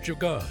 Church of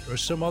God, or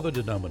some other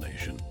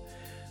denomination.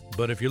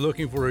 But if you're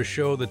looking for a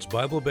show that's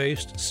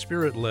Bible-based,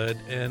 Spirit-led,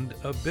 and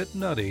a bit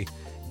nutty,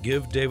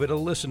 give David a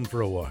listen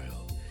for a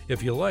while.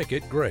 If you like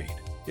it, great.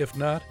 If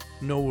not,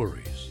 no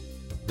worries.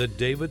 The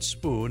David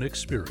Spoon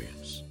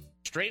Experience.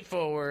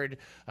 Straightforward.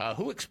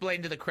 Who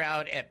explained to the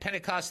crowd at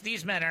Pentecost,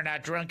 these men are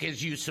not drunk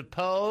as you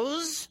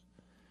suppose?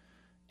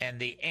 And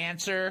the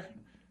answer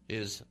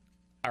is,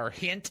 our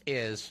hint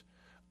is,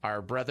 our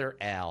brother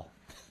Al.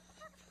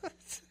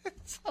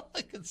 That's all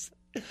I can say.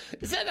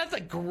 Is that not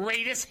the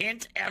greatest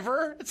hint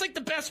ever? It's like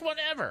the best one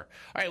ever.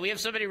 All right, we have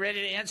somebody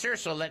ready to answer,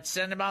 so let's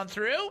send them on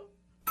through.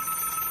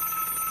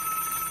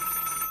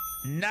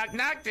 Knock,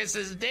 knock. This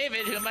is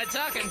David. Who am I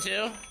talking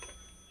to?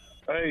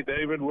 Hey,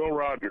 David, Will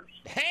Rogers.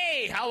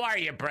 Hey, how are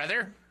you,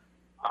 brother?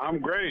 I'm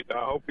great.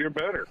 I hope you're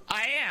better.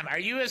 I am. Are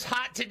you as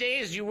hot today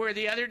as you were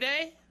the other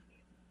day?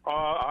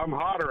 I'm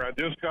hotter. I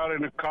just got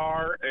in a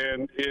car,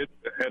 and it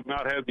had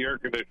not had the air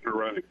conditioner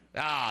running.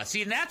 Ah,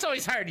 see, and that's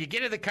always hard. You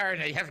get in the car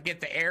and you have to get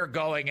the air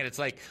going, and it's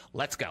like,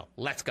 let's go,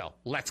 let's go,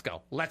 let's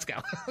go, let's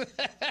go.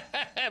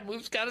 It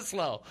moves kind of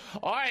slow.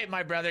 All right,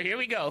 my brother, here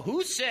we go. Who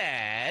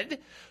explained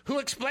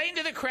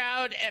to the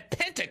crowd at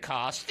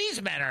Pentecost,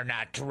 these men are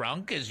not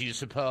drunk, as you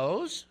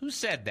suppose? Who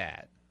said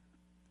that?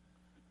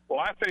 Well,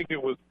 I think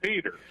it was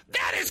Peter.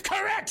 That is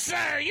correct,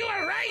 sir. You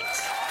are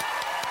right.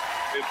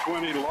 It's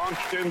when he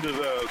launched into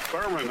the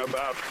sermon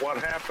about what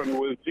happened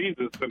with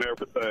Jesus and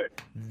everything.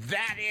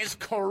 That is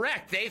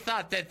correct. They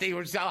thought that they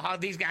were how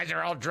these guys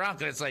are all drunk,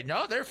 and it's like,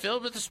 no, they're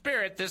filled with the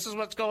Spirit. This is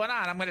what's going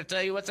on. I'm going to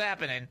tell you what's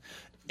happening.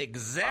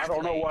 Exactly. I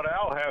don't know what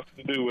Al has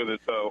to do with it,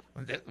 though.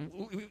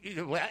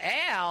 Well,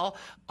 Al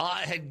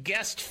had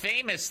guessed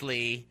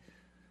famously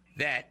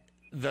that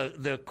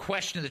the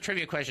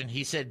trivia question,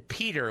 he said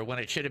Peter when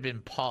it should have been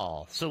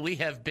Paul. So we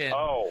have been.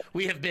 Well,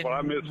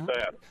 I missed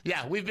that.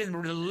 Yeah, we've been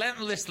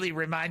relentlessly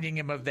reminding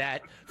him of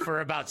that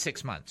for about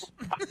 6 months.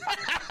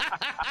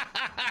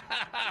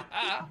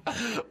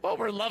 What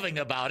we're loving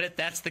about it,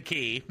 that's the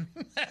key.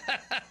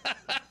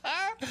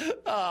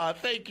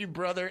 Thank you,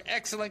 brother.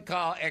 Excellent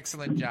call.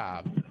 Excellent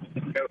job.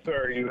 Yes,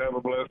 sir. You have a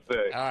blessed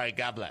day. All right.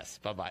 God bless.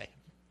 Bye-bye.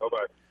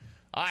 Bye-bye.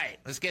 All right.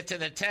 Let's get to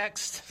the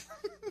text.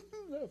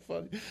 That's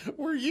funny.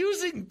 We're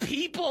using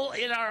people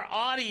in our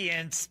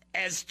audience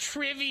as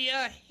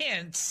trivia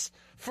hints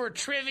for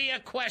trivia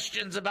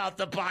questions about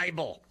the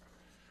Bible.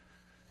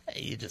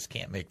 Hey, you just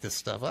can't make this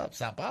stuff up.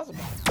 It's not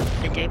possible.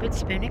 The David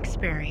Spoon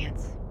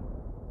Experience.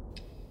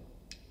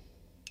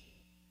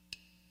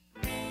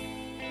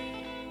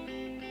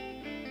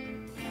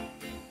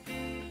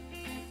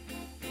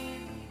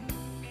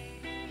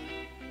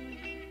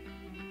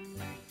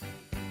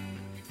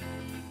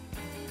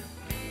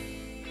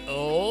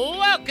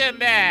 Welcome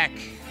back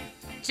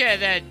to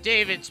the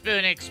David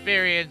Spoon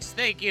Experience.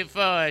 Thank you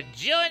for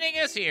joining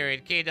us here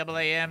at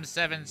KAAM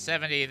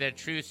 770, the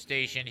truth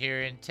station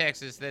here in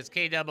Texas. That's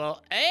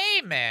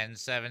KAAM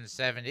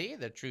 770,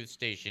 the truth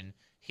station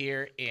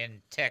here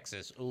in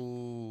Texas.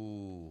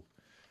 Ooh,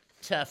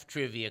 tough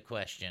trivia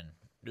question.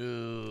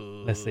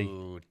 Ooh, Let's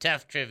see.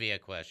 Tough trivia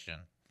question.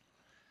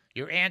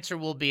 Your answer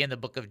will be in the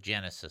book of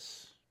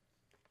Genesis.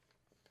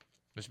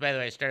 Which, by the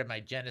way, I started my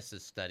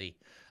Genesis study.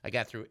 I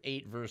got through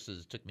 8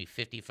 verses. It took me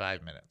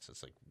 55 minutes.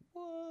 It's like,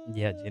 what?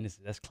 Yeah, Genesis,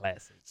 that's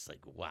classic. It's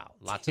like, wow,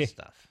 lots of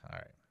stuff. All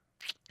right.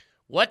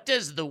 What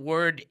does the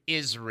word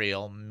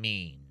Israel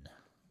mean?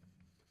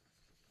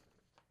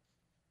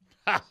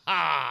 Ha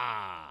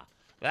ha!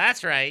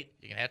 That's right.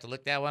 You're going to have to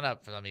look that one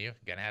up for some of you. You're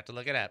going to have to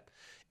look it up.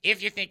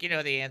 If you think you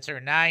know the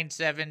answer,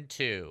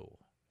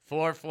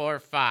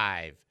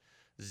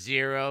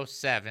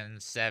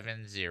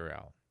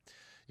 972-445-0770.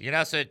 You can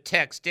also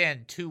text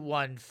in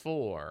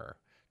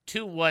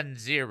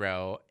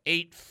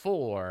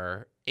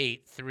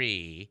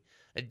 214-210-8483.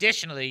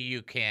 Additionally,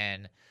 you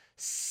can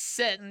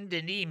send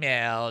an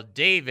email,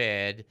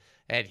 David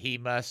at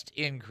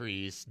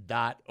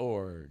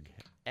hemustincrease.org.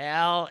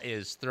 Al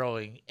is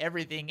throwing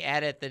everything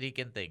at it that he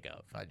can think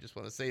of. I just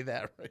want to say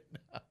that right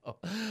now.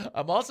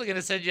 I'm also going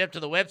to send you up to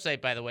the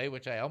website, by the way,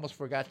 which I almost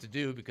forgot to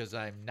do because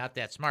I'm not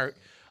that smart.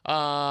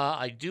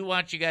 I do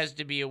want you guys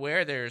to be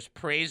aware there's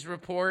praise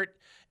report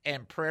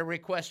and prayer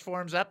request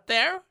forms up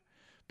there.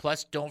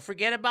 Plus, don't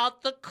forget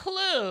about the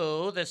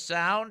clue. The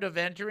sound of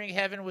entering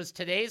heaven was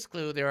today's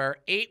clue. There are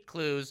 8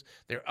 clues.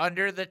 They're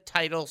under the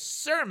title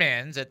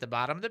Sermons at the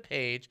bottom of the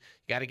page.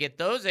 You got to get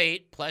those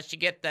 8, plus you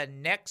get the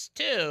next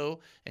 2,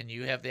 and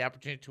you have the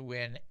opportunity to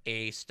win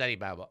a study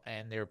Bible.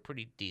 And they're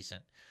pretty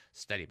decent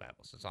study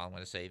Bibles. That's all I'm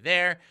going to say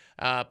there.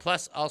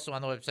 Plus, also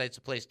on the website's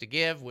a place to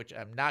give, which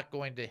I'm not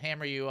going to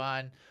hammer you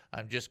on.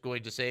 I'm just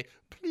going to say,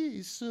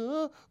 please,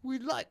 sir,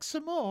 we'd like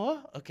some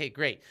more. Okay,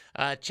 great.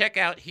 Check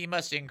out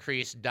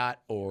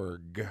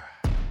hemustincrease.org.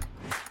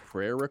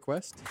 Prayer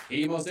request?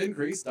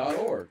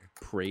 hemustincrease.org.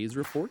 Praise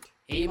report?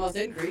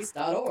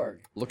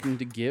 hemustincrease.org. Looking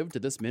to give to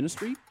this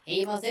ministry?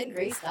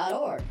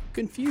 hemustincrease.org.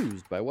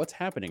 Confused by what's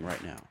happening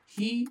right now?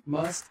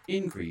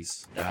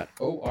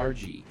 hemustincrease.org.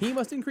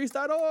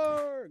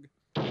 hemustincrease.org.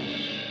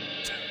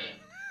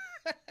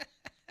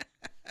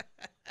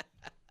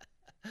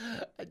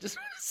 I just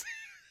want to say.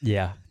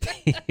 Yeah.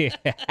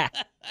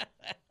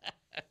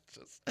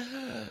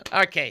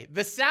 Okay,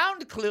 the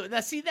sound clue. Now,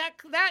 see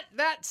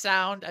that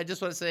sound. I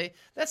just want to say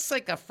that's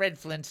like a Fred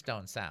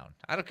Flintstone sound.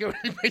 I don't care what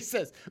anybody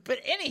says, but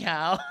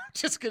anyhow, I'm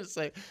just gonna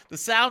say the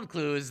sound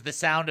clue is the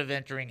sound of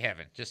entering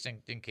heaven. Just in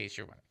case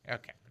you're wondering.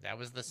 Okay, that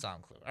was the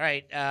sound clue. All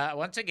right.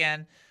 Once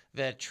again,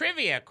 the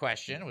trivia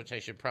question, which I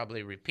should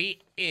probably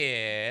repeat,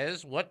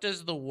 is what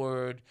does the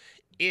word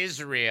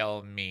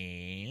Israel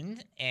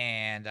mean?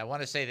 And I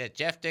want to say that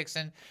Jeff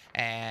Dixon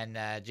and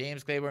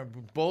James Claiborne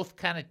were both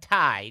kind of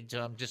tied,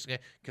 so I'm just going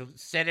to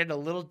set it a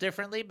little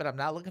differently, but I'm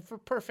not looking for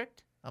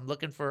perfect. I'm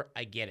looking for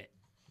I get it.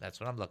 That's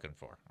what I'm looking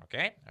for,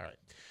 okay? All right.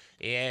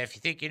 If you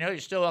think you know, you're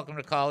still welcome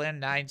to call in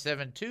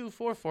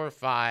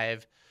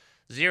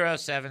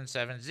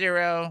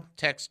 972-445-0770.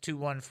 Text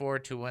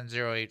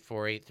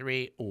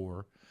 214-210-8483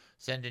 or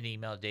send an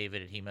email,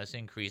 David at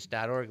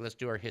hemustincrease.org. Let's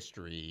do our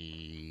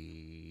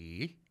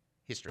history.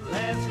 Let's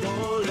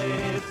go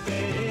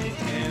living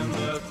in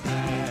the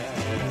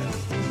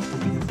past.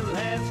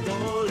 Let's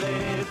go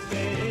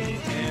living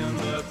in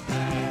the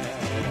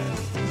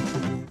past.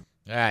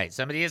 All right,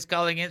 somebody is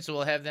calling in, so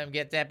we'll have them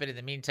get that. But in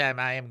the meantime,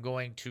 I am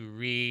going to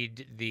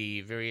read the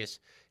various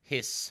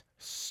history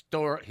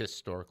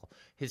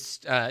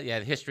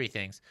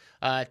things.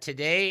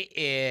 Today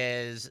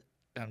is,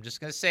 I'm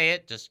just going to say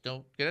it, just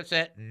don't get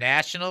upset,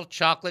 National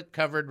Chocolate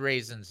Covered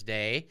Raisins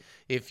Day.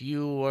 If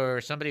you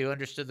were somebody who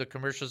understood the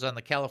commercials on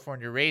the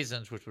California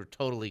raisins, which were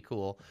totally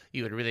cool,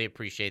 you would really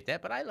appreciate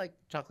that. But I like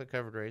chocolate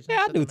covered raisins.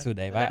 Yeah, I do too,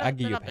 Dave. I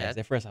give you a not pass. bad.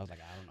 At first, I was like,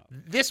 I don't know.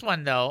 This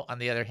one, though, on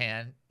the other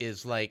hand,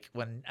 is like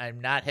when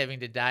I'm not having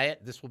to diet,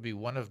 this will be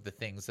one of the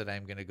things that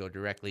I'm going to go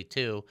directly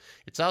to.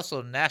 It's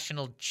also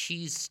National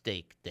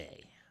Cheesesteak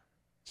Day.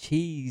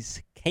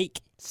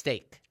 Cheesecake.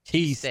 Steak.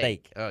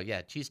 Cheesesteak. Oh,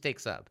 yeah, cheesesteak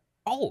sub.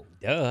 Oh,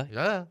 duh.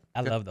 Yeah.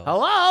 I love those.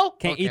 Hello?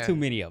 Can't eat Okay. too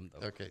many of them,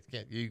 though. Okay,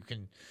 you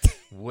can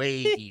way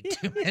eat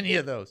too many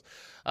of those.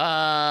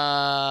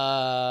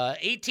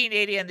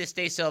 1880 on this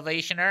day,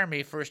 Salvation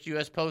Army, first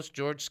U.S. post,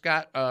 George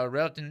Scott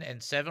Relton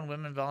and 7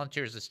 women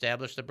volunteers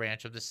established the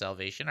branch of the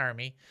Salvation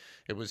Army.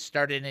 It was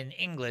started in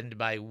England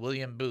by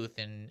William Booth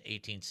in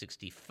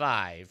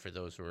 1865, for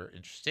those who are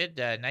interested.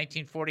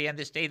 1940 on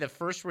this day, the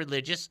first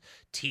religious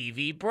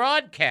TV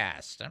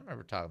broadcast. I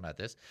remember talking about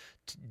this.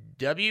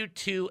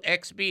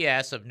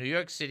 W2XBS of New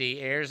York City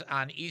airs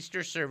on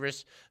Easter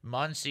service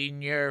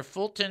Monsignor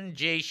Fulton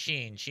J.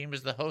 Sheen. Sheen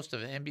was the host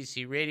of an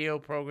NBC radio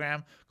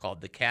program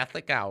called The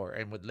Catholic Hour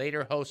and would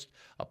later host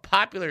a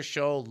popular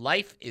show,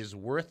 Life is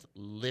Worth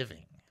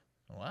Living.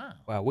 Wow.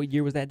 Wow, what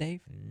year was that,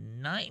 Dave?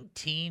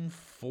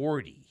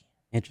 1940.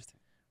 Interesting.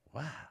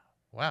 Wow.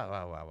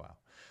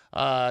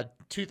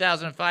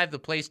 2005, the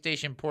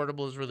PlayStation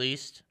Portable is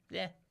released.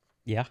 Yeah.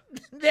 Yeah.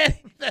 In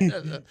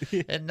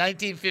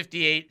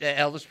 1958,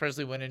 Elvis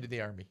Presley went into the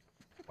Army.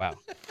 Wow.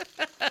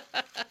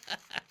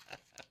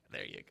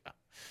 There you go.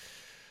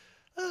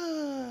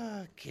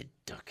 Oh, kid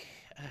duck.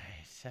 All right.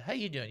 So how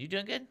you doing? You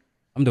doing good?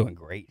 I'm doing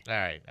great. All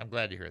right. I'm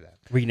glad to hear that.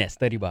 Reading that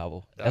study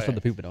Bible. That's what right.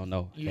 the people don't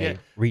know. You Dave.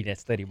 got- Read that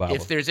study Bible.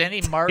 If there's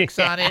any marks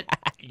on it,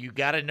 you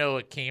got to know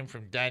it came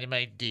from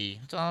Dynamite D.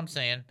 That's all I'm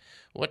saying.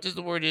 What does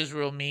the word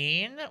Israel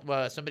mean?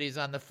 Well, somebody's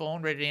on the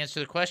phone ready to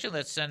answer the question.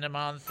 Let's send them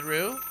on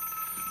through.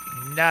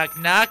 Knock,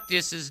 knock.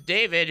 This is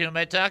David. Who am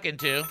I talking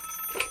to?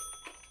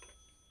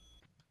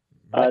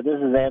 This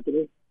is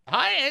Anthony.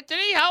 Hi,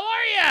 Anthony. How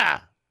are you?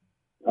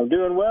 I'm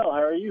doing well.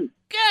 How are you?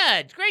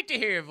 Good. It's great to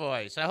hear your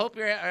voice. I hope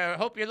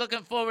you're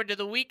looking forward to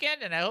the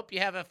weekend, and I hope you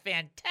have a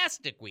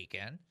fantastic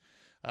weekend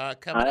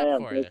coming I up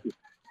am. for you. Thank you.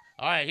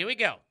 All right, here we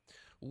go.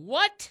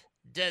 What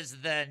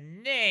does the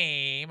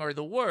name or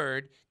the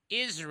word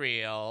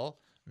Israel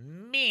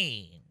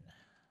mean?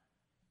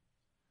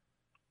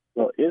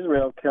 Well,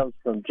 Israel comes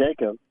from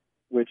Jacob,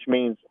 which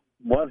means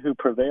one who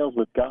prevails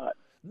with God.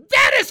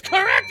 That is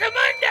correct,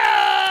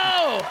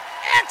 Amundo!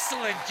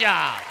 Excellent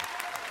job.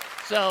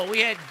 So we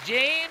had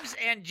James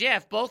and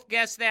Jeff both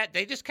guessed that.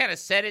 They just kind of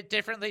said it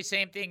differently.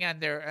 Same thing on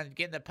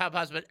getting the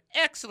pop-ups, but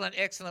excellent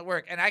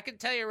work. And I can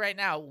tell you right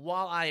now,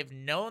 while I've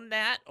known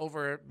that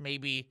over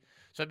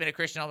so I've been a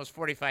Christian almost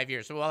 45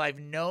 years. So while I've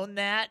known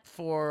that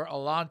for a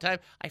long time,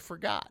 I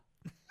forgot.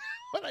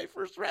 When I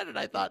first read it,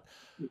 I thought,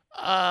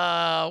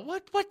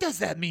 what does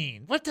that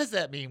mean? What does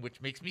that mean?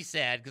 Which makes me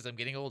sad because I'm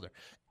getting older.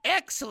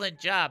 Excellent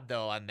job,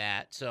 though, on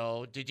that.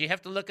 So did you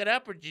have to look it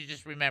up or did you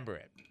just remember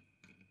it?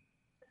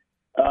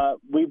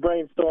 We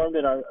brainstormed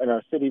in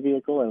our city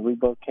vehicle, and we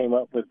both came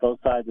up with both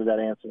sides of that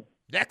answer.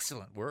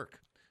 Excellent work.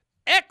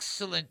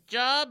 Excellent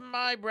job,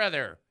 my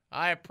brother.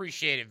 I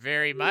appreciate it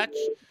very much.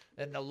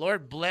 And the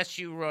Lord bless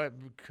you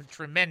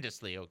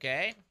tremendously,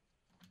 okay?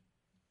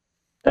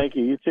 Thank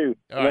you. You too.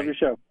 All Love right. your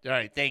show. All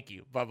right, thank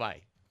you.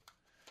 Bye-bye.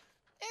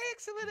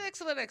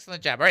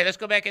 Excellent job. All right, let's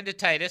go back into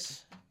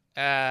Titus.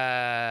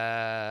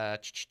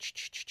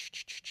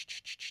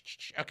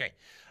 Okay.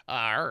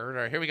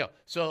 Here we go.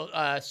 So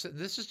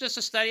this is just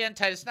a study on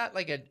Titus. Not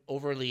like an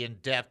overly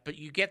in-depth, but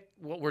you get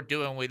what we're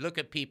doing when we look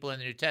at people in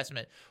the New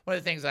Testament. One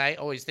of the things I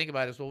always think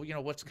about is, well,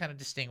 what's kind of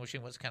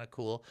distinguishing, what's kind of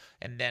cool,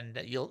 and then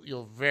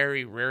you'll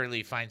very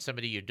rarely find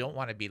somebody you don't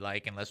want to be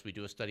like unless we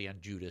do a study on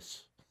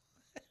Judas.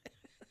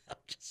 I'm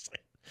just saying.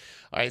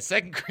 All right,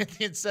 2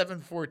 Corinthians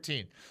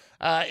 7:14.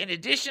 In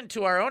addition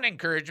to our own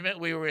encouragement,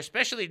 we were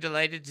especially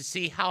delighted to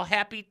see how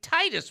happy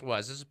Titus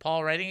was. This is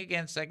Paul writing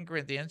again, 2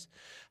 Corinthians.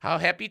 How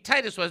happy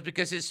Titus was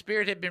because his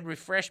spirit had been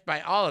refreshed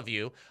by all of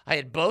you. I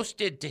had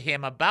boasted to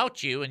him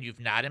about you, and you've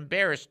not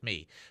embarrassed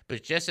me.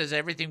 But just as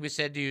everything we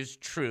said to you is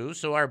true,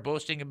 so our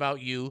boasting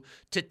about you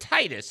to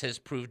Titus has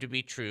proved to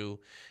be true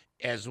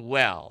as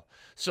well.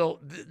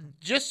 So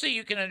just so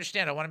you can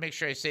understand, I want to make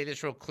sure I say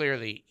this real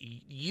clearly.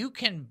 You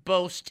can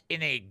boast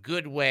in a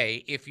good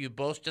way if you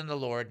boast in the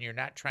Lord and you're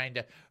not trying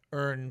to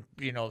earn,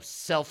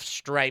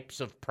 self-stripes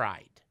of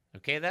pride.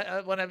 Okay,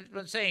 that what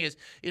I'm saying is,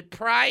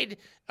 pride.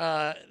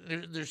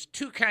 There's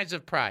two kinds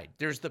of pride.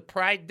 There's the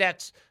pride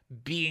that's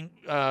being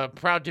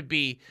proud to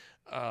be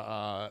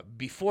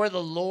before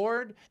the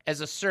Lord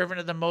as a servant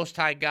of the Most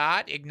High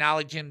God,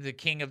 acknowledge him the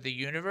King of the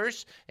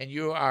universe, and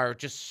you are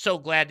just so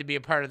glad to be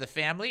a part of the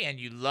family, and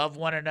you love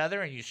one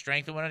another, and you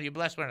strengthen one another, you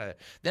bless one another.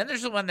 Then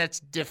there's the one that's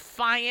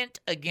defiant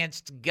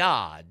against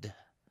God,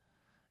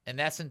 and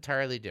that's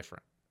entirely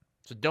different.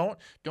 So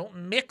don't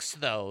mix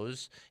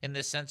those in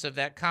the sense of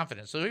that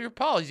confidence. So here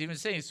Paul is even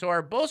saying, so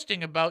our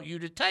boasting about you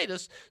to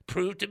Titus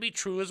proved to be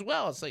true as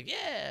well. It's like,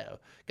 yeah,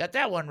 got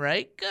that one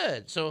right.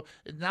 Good. So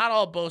not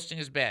all boasting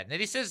is bad. And then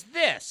he says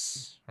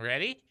this.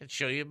 Ready? I'll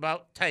show you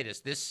about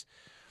Titus. This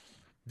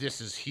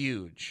is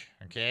huge.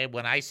 Okay?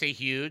 When I say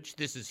huge,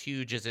 this is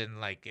huge as in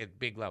like at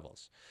big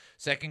levels.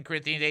 2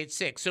 Corinthians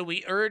 8:6. So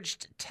we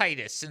urged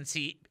Titus, since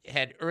he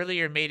had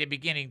earlier made a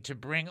beginning, to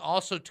bring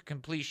also to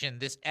completion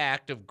this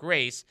act of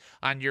grace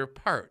on your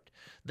part.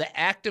 The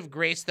act of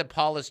grace that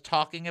Paul is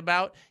talking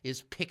about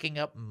is picking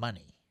up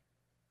money.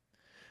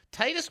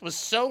 Titus was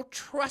so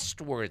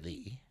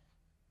trustworthy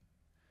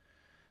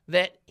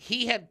that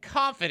he had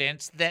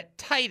confidence that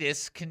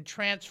Titus can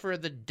transfer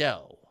the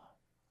dough.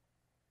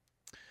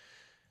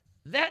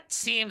 That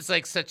seems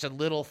like such a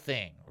little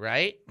thing,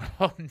 right?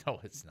 Oh, no,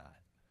 it's not.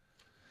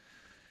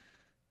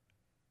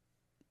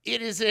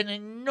 It is an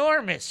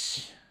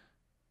enormous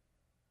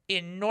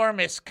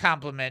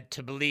compliment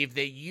to believe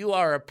that you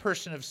are a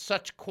person of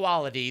such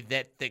quality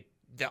that the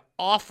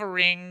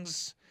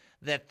offerings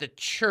that the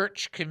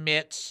church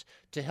commits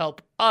to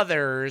help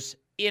others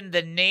in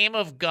the name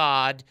of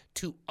God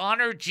to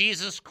honor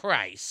Jesus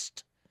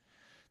Christ,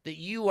 that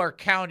you are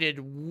counted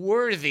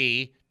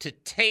worthy to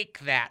take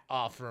that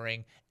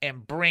offering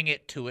and bring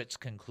it to its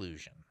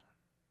conclusion,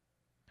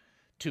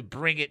 to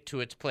bring it to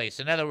its place.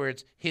 In other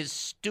words, his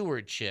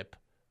stewardship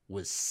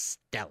was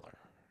stellar.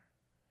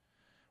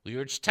 We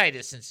urge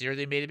Titus, since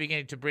they made a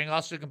beginning, to bring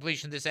also to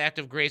completion this act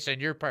of grace on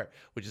your part,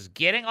 which is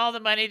getting all the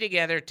money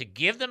together to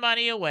give the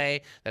money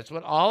away. That's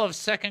what all of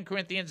 2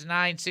 Corinthians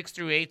 9, 6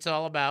 through 8 is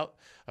all about.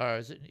 Or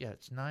is it,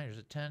 it's 9 or is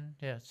it 10?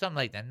 Yeah, something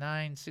like that.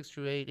 9, 6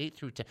 through 8, 8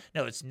 through 10.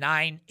 No, it's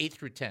 9, 8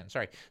 through 10.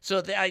 Sorry.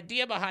 So the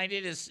idea behind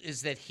it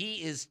is that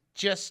he is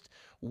just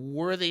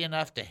worthy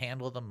enough to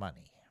handle the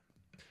money.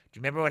 Do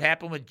you remember what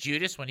happened with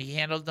Judas when he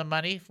handled the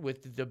money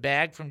with the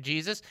bag from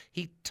Jesus?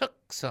 He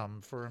took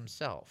some for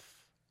himself.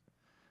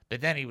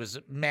 But then he was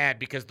mad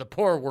because the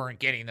poor weren't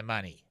getting the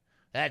money.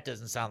 That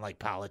doesn't sound like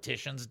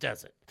politicians,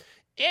 does it?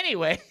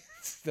 Anyway,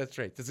 that's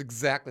right. That's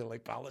exactly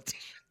like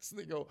politicians.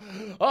 They go,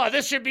 oh,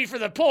 this should be for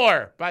the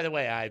poor. By the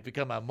way, I've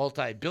become a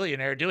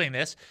multi-billionaire doing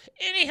this.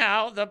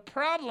 Anyhow, the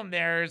problem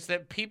there is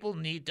that people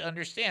need to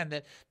understand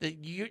that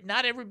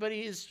not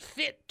everybody is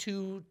fit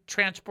to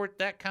transport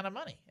that kind of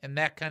money and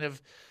that kind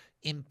of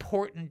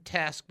important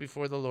task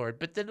before the Lord.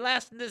 But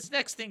this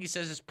next thing he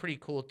says is pretty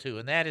cool too,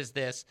 and that is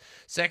this.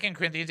 2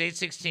 Corinthians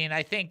 8:16,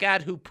 I thank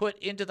God who put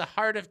into the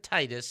heart of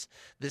Titus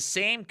the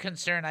same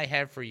concern I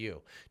have for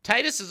you.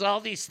 Titus is all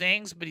these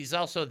things, but he's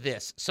also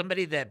this,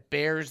 somebody that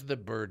bears the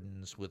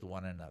burdens with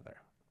one another.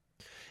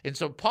 And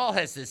so Paul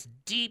has this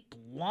deep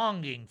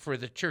longing for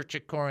the church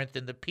at Corinth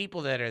and the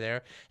people that are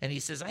there, and he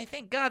says, I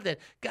thank God that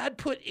God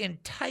put in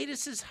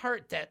Titus's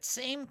heart that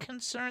same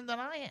concern that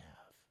I have.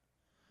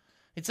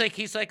 It's like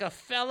he's like a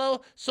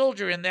fellow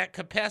soldier in that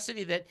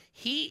capacity, that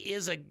he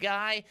is a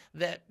guy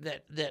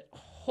that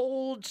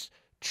holds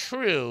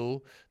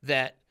true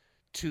that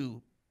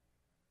to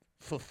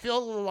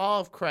fulfill the law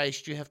of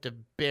Christ, you have to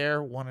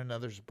bear one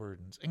another's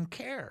burdens and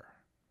care.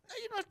 Now,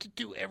 you don't have to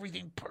do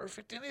everything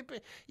perfect in it,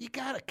 but you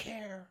got to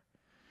care.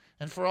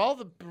 And for all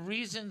the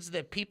reasons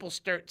that people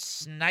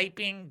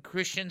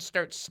Christians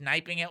start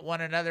sniping at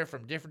one another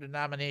from different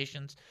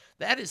denominations,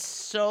 that is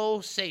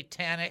so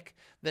satanic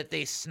that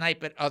they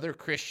snipe at other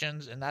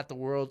Christians and not the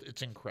world.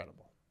 It's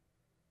incredible.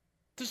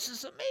 This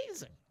is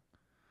amazing.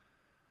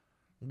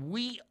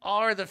 We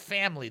are the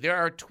family. There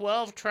are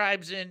 12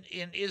 tribes in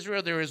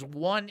Israel. There is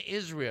one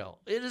Israel.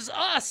 It is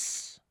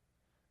us.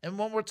 And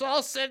when it's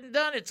all said and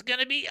done, it's going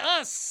to be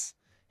us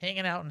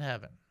hanging out in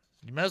heaven.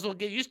 You might as well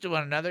get used to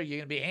one another. You're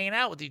going to be hanging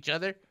out with each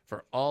other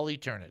for all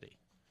eternity.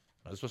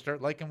 Might as well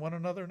start liking one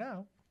another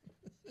now.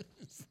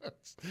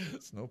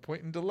 There's no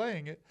point in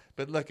delaying it.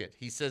 But look it.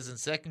 He says in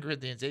 2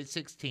 Corinthians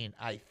 8:16,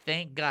 I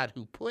thank God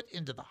who put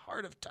into the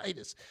heart of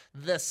Titus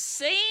the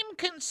same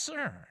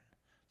concern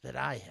that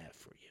I have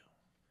for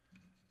you.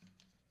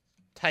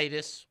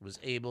 Titus was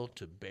able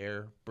to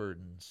bear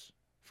burdens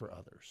for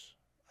others.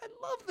 I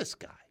love this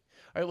guy.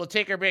 All right, we'll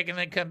take our break and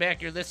then come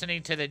back. You're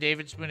listening to the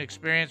David Spoon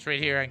Experience right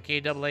here on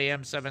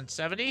KAAM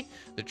 770,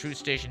 the Truth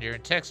Station here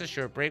in Texas.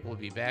 Short break. We'll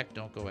be back.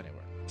 Don't go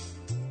anywhere.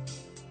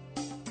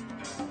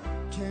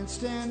 Can't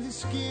stand the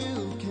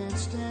skill, can't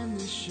stand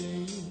the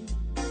shame.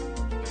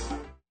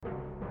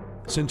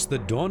 Since the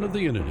dawn of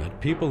the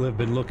internet, people have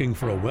been looking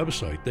for a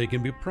website they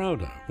can be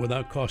proud of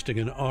without costing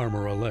an arm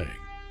or a leg.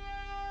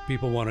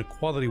 People want a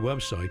quality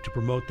website to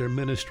promote their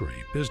ministry,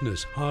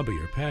 business, hobby,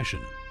 or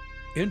passion.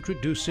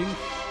 Introducing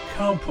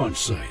Cowpunch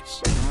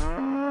Sites.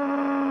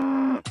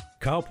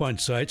 Cowpunch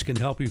Sites can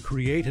help you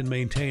create and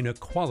maintain a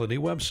quality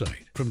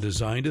website. From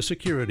design to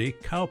security,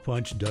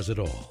 Cowpunch does it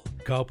all.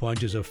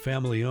 Cowpunch is a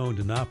family-owned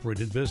and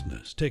operated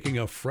business, taking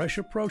a fresh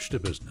approach to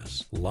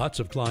business. Lots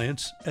of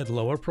clients at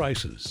lower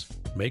prices.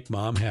 Make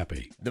mom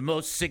happy. The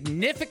most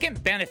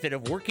significant benefit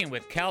of working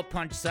with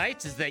Cowpunch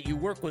sites is that you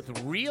work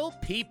with real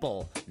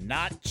people,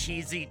 not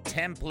cheesy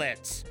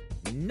templates.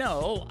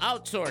 No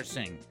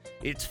outsourcing.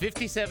 It's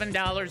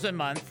 $57 a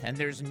month, and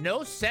there's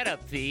no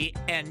setup fee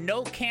and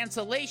no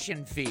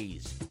cancellation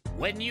fees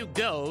when you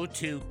go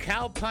to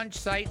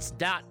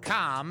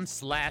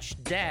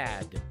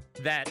cowpunchsites.com/dad.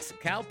 That's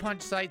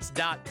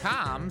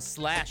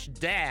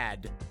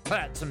cowpunchsites.com/dad.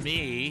 That's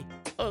me.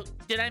 Oh,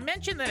 did I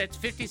mention that it's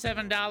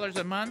 $57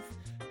 a month?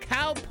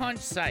 Cowpunch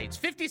Sites,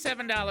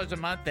 $57 a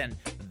month, and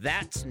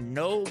that's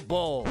no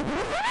bull.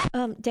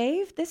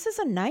 Dave, this is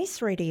a nice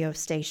radio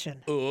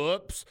station.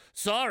 Oops,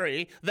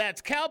 sorry.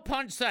 That's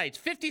Cowpunch Sites,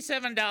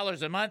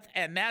 $57 a month,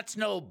 and that's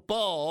no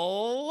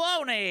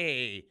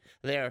baloney.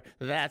 There,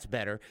 that's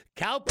better.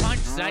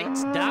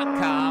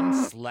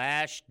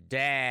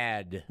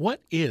 Cowpunchsites.com/dad.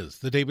 What is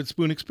the David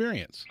Spoon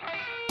Experience?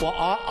 Well,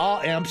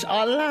 all amps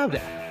are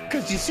louder.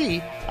 Because you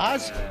see,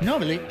 ours,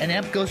 normally an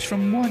amp goes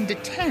from 1 to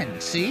 10,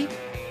 see?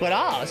 But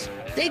ours,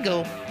 they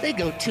go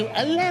to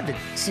 11,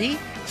 see?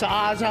 So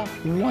ours are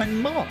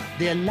one more.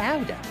 They're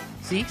louder,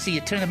 see? So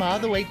you turn them all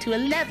the way to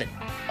 11.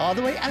 All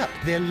the way up,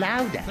 they're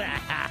louder.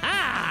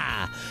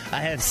 I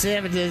have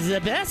saved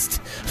the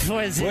best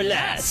for the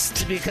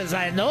last, because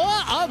I know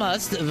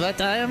almost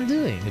what I am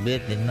doing,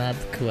 but not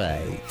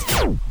quite.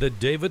 The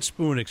David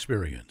Spoon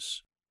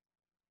Experience.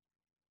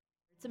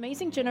 It's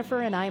amazing,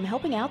 Jennifer, and I am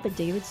helping out the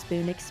David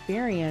Spoon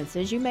Experience.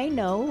 As you may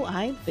know,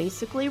 I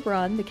basically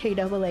run the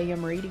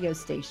KAAM radio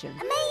station.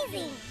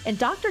 Amazing! And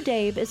Dr.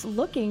 Dave is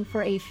looking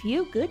for a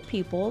few good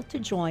people to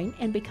join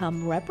and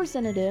become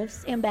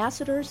representatives,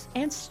 ambassadors,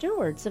 and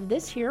stewards of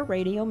this here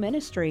radio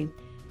ministry.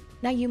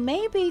 Now, you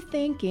may be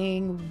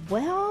thinking,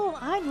 well,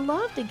 I'd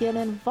love to get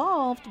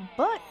involved,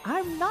 but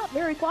I'm not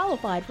very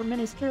qualified for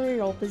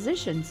ministerial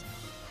positions.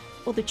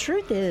 Well, the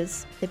truth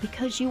is that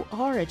because you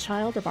are a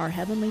child of our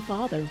Heavenly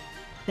Father,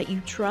 that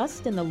you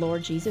trust in the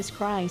Lord Jesus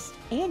Christ,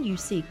 and you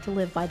seek to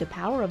live by the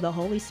power of the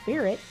Holy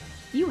Spirit,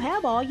 you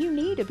have all you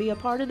need to be a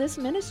part of this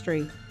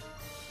ministry.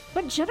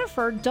 But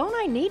Jennifer, don't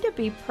I need to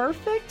be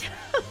perfect?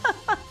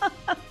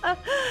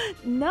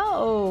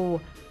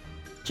 No.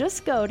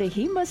 Just go to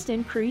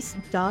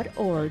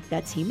HeMustIncrease.org.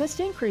 That's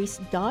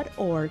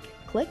HeMustIncrease.org.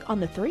 Click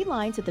on the 3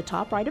 lines at the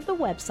top right of the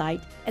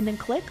website, and then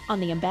click on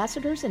the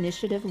Ambassadors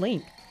Initiative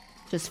link.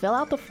 Just fill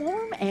out the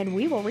form, and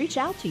we will reach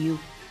out to you.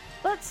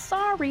 But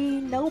sorry,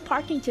 no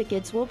parking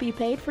tickets will be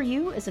paid for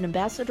you as an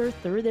ambassador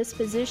through this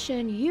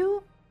position.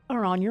 You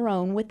are on your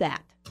own with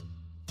that.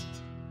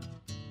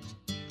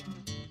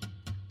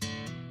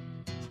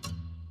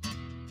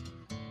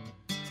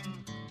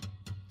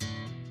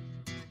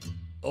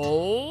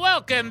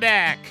 Welcome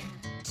back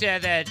to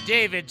the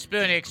David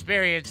Spoon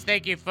Experience.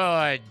 Thank you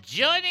for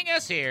joining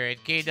us here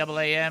at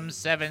KAAM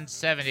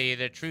 770,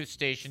 the truth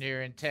station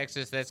here in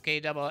Texas. That's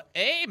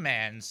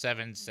KAAM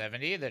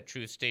 770, the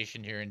truth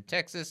station here in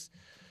Texas.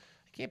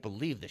 I can't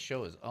believe the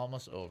show is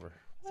almost over.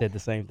 Said the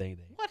same thing,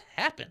 Dave. What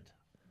happened?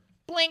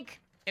 Blink.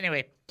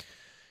 Anyway,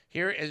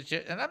 here is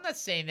just, and I'm not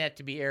saying that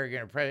to be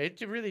arrogant or proud. It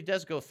really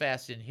does go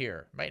fast in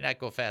here. Might not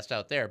go fast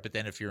out there, but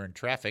then if you're in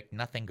traffic,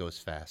 nothing goes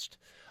fast.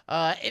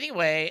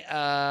 Anyway,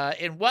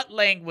 in what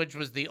language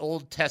was the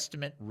Old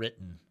Testament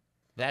written?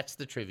 That's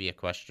the trivia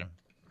question.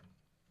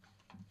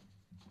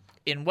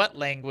 In what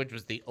language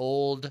was the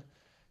Old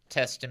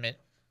Testament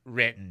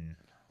written?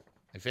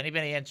 If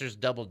anybody answers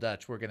double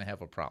Dutch, we're going to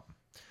have a problem.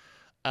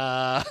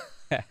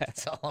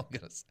 That's all I'm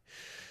going to say.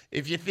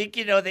 If you think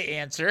you know the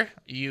answer,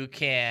 you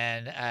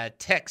can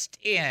text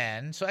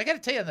in. So I got to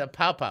tell you on the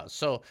Pow Pow.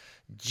 So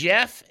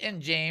Jeff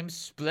and James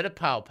split a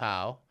Pow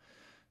Pow.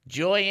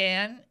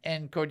 Joyanne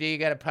and Cordelia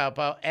got a Pow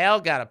Pow.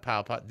 Al got a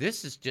Pow Pow.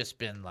 This has just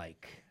been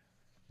like,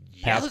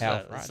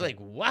 yowza. It's like,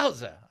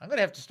 wowza. I'm going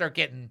to have to start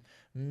getting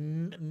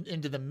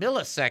into the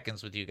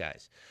milliseconds with you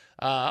guys.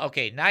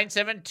 Okay,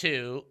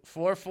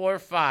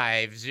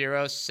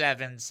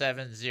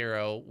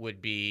 972-445-0770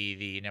 would be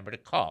the number to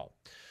call.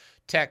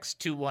 Text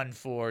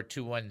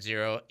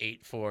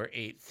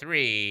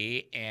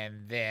 214-210-8483.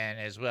 And then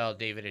as well,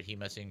 David at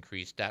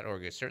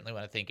HeMustIncrease.org. I certainly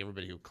want to thank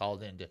everybody who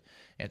called in to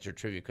answer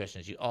trivia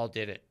questions. You all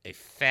did a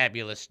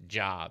fabulous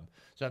job.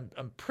 So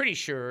I'm pretty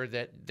sure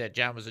that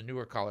John was a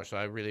newer caller, so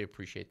I really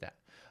appreciate that.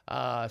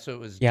 So it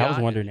was John, I was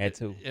wondering that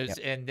too. Yep.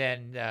 And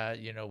then,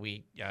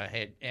 we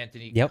had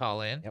Anthony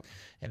call in,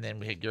 and then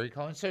we had Gary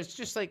call in. So it's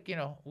just like,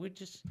 we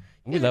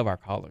love our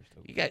callers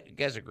too. You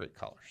guys are great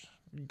callers.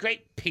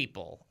 Great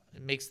people.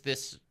 It makes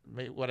this,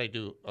 what I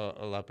do,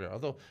 a lot better.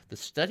 Although the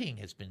studying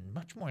has been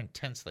much more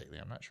intense lately.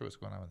 I'm not sure what's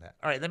going on with that.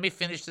 All right, let me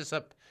finish this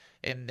up,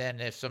 and then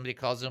if somebody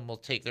calls in, we'll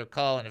take their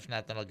call, and if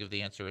not, then I'll give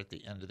the answer at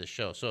the end of the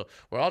show. So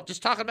we're all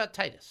just talking about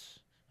Titus.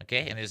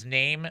 Okay, and his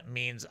name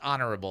means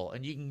honorable,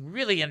 and you can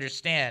really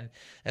understand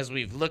as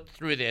we've looked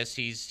through this.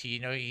 He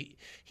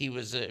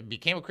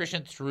became a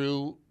Christian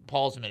through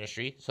Paul's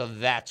ministry, so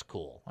that's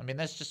cool. I mean,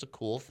 that's just a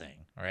cool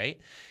thing, right?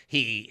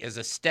 He is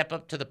a step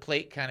up to the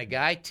plate kind of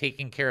guy,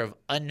 taking care of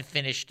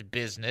unfinished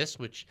business,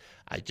 which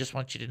I just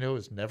want you to know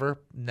is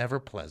never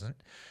pleasant.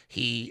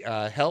 He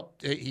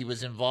he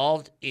was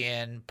involved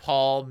in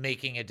Paul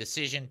making a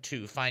decision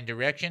to find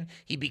direction.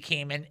 He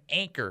became an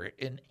anchor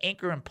in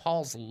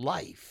Paul's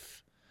life,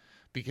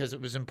 because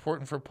it was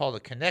important for Paul to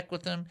connect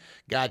with him.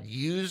 God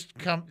used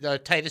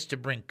Titus to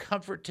bring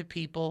comfort to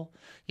people.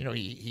 You know,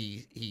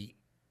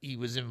 he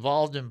was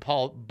involved in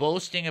Paul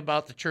boasting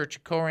about the church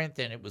of Corinth,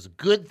 and it was a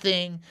good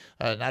thing,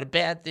 not a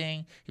bad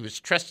thing. He was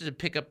trusted to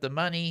pick up the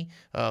money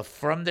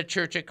from the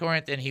church at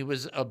Corinth, and he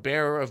was a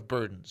bearer of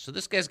burdens. So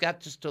this guy's got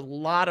just a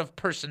lot of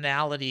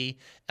personality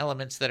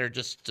elements that are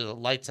just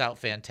lights out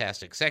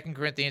fantastic. 2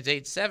 Corinthians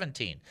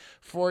 8:17.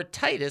 For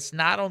Titus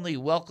not only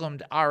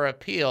welcomed our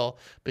appeal,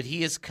 but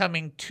he is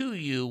coming to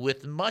you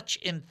with much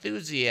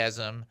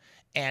enthusiasm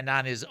and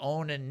on his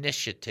own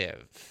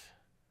initiative.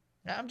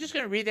 Now, I'm just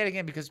going to read that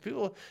again because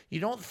you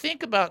don't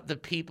think about the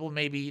people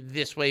maybe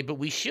this way, but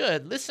we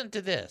should. Listen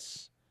to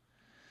this.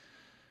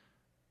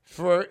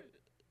 For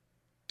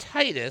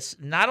Titus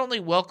not only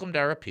welcomed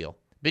our appeal,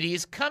 but he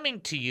is coming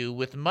to you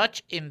with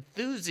much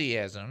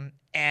enthusiasm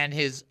and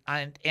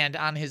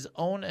on his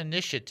own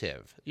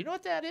initiative. You know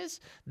what that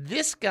is?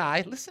 This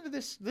guy, listen to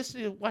this.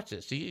 Watch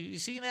this. You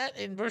see that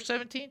in verse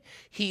 17?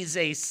 He's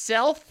a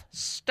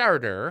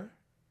self-starter.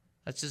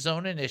 That's his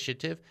own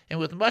initiative. And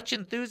with much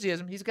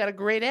enthusiasm, he's got a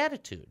great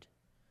attitude.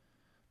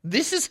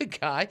 This is a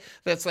guy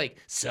that's like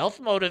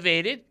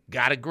self-motivated,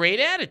 got a great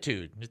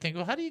attitude. You think,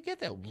 well, how do you get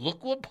that?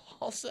 Look what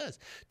Paul says.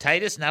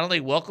 Titus not only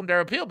welcomed our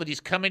appeal, but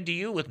he's coming to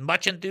you with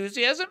much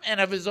enthusiasm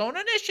and of his own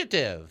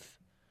initiative.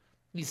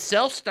 He's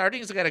self-starting.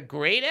 He's got a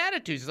great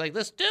attitude. He's like,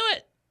 let's do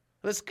it.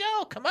 Let's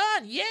go. Come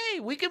on. Yay.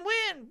 We can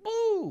win.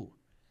 Woo.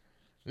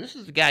 This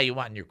is the guy you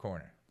want in your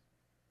corner.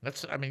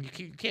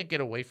 You can't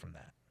get away from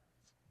that.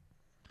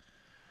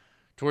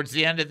 Towards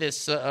the end of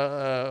this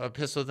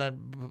epistle,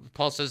 then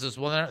Paul says this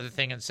one other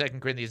thing in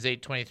 2 Corinthians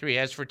 8:23.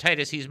 As for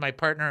Titus, he's my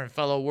partner and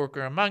fellow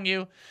worker among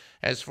you.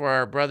 As for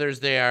our brothers,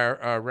 they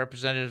are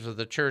representatives of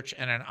the church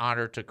and an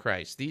honor to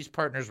Christ. These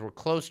partners were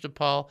close to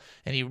Paul,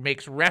 and he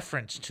makes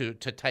reference to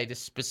Titus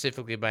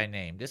specifically by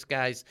name.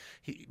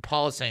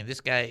 Paul is saying, this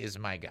guy is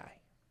my guy.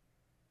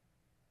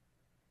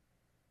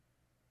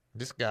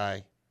 This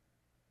guy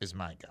is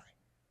my guy.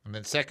 And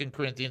then 2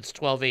 Corinthians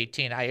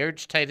 12:18, I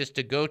urged Titus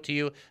to go to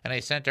you, and I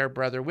sent our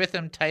brother with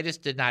him. Titus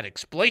did not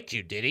exploit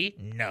you, did he?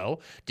 No.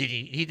 Did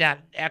he not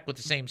act with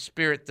the same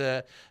spirit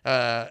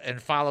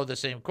and follow the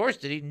same course,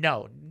 did he?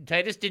 No.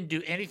 Titus didn't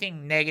do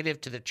anything negative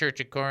to the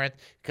church at Corinth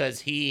because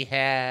he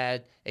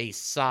had a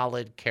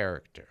solid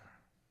character.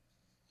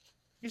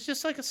 He's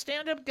just like a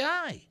stand-up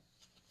guy.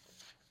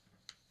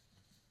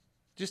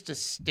 Just a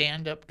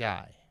stand-up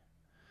guy.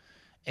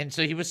 And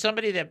so he was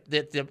somebody that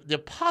the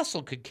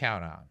apostle could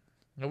count on.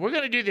 Now, we're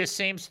going to do this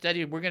same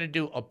study. We're going to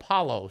do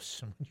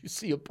Apollos. When you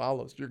see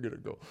Apollos, you're going to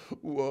go,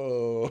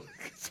 whoa.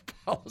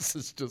 Apollos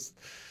is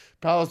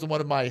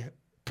one of my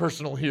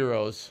personal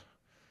heroes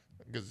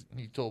because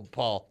he told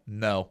Paul,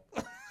 no.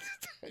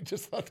 I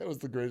just thought that was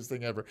the greatest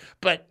thing ever.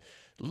 But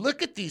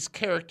look at these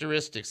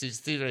characteristics, these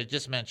things that I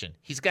just mentioned.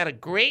 He's got a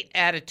great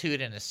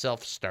attitude and a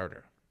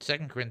self-starter.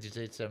 2 Corinthians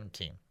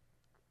 8:17.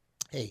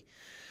 Hey,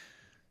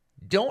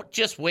 don't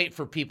just wait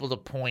for people to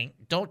point.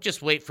 Don't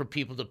just wait for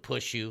people to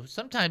push you.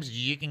 Sometimes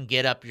you can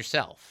get up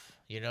yourself.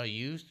 You know,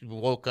 you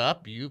woke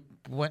up, you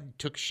went and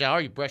took a shower,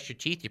 you brushed your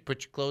teeth, you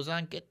put your clothes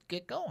on,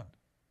 get going.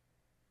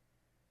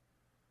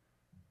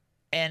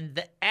 And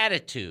the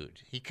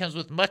attitude, he comes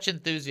with much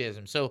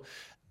enthusiasm. So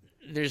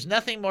there's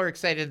nothing more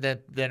exciting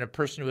than a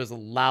person who has a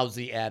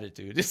lousy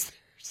attitude.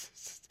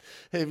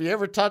 Have you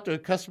ever talked to a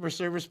customer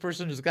service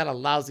person who's got a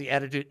lousy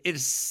attitude? It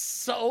is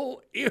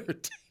so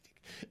irritating.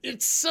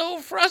 It's so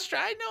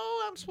frustrating. I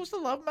know I'm supposed to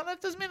love him, and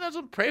that doesn't mean I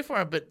don't pray for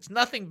him, but it's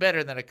nothing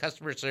better than a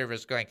customer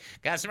service going,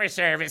 customer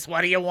service,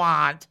 what do you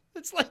want?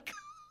 It's like,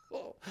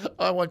 well,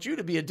 I want you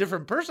to be a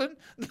different person.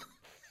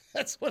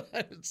 That's what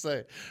I would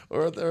say.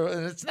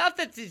 And it's not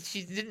that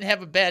she didn't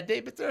have a bad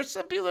day, but there are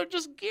some people that are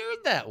just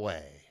geared that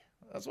way.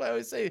 That's why I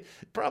always say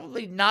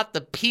probably not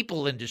the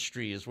people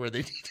industry is where they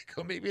need to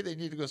go. Maybe they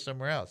need to go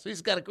somewhere else. So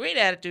he's got a great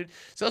attitude.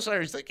 So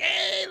he's like,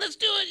 hey, let's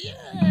do it.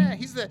 Yeah.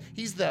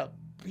 He's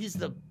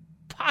the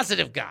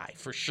positive guy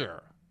for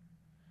sure.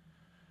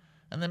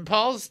 And then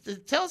Paul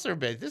tells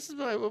everybody, this is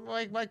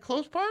my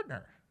close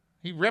partner.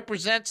 He's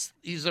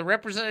a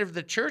representative of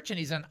the church, and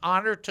he's an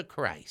honor to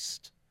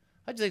Christ.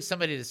 How'd you like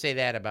somebody to say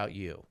that about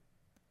you?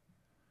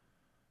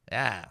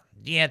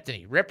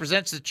 D'Anthony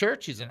represents the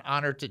church. He's an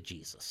honor to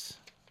Jesus.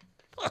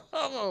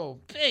 Oh,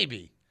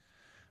 baby.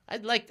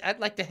 I'd like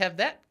to have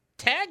that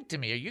tagged to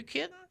me. Are you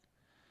kidding?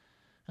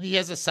 He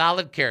has a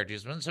solid character.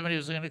 He's not somebody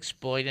who's going to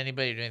exploit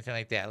anybody or anything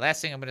like that.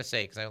 Last thing I'm going to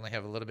say, because I only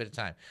have a little bit of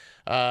time.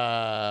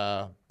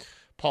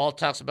 Paul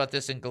talks about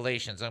this in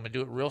Galatians. I'm going to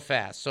do it real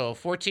fast. So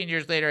 14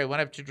 years later, I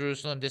went up to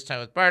Jerusalem, this time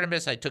with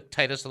Barnabas. I took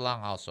Titus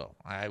along also.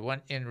 I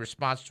went in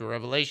response to a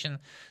revelation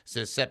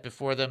that set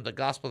before them the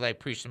gospel that I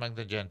preached among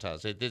the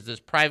Gentiles. I did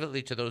this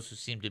privately to those who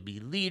seemed to be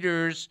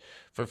leaders,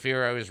 for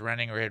fear I was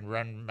running or had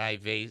run my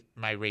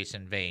race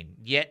in vain.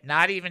 Yet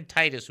not even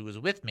Titus, who was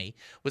with me,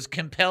 was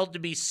compelled to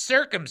be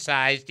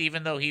circumcised,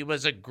 even though he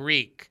was a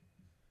Greek.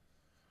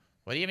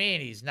 What do you mean?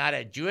 He's not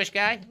a Jewish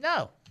guy?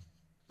 No.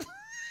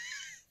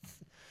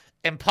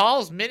 And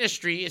Paul's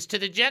ministry is to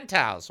the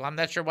Gentiles. So I'm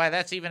not sure why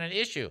that's even an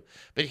issue.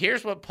 But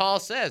here's what Paul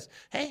says.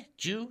 Hey,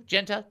 Jew,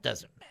 Gentile,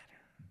 doesn't matter.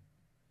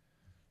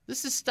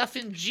 This is stuff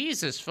in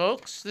Jesus,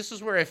 folks. This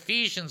is where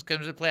Ephesians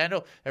comes into play. I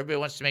know everybody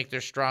wants to make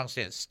their strong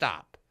stance.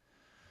 Stop.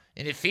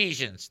 In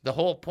Ephesians, the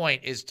whole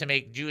point is to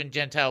make Jew and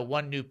Gentile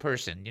one new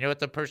person. You know what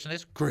the person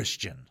is?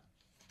 Christian.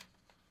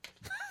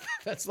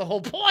 That's the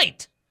whole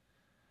point.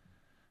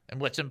 And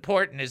what's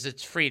important is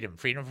it's freedom.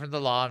 Freedom from the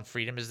law, and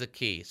freedom is the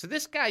key. So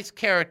this guy's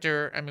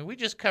character, I mean, we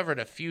just covered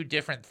a few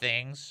different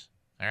things,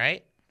 all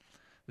right,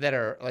 that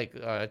are like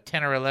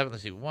 10 or 11.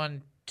 Let's see,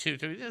 1, 2,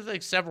 3. There's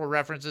like several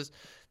references.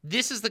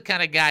 This is the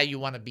kind of guy you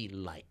want to be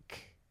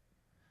like.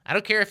 I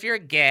don't care if you're a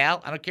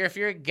gal. I don't care if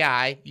you're a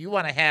guy. You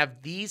want to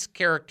have these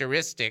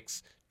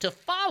characteristics to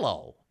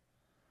follow.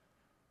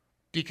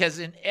 Because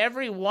in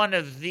every one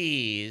of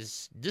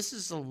these, this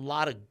is a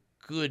lot of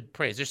good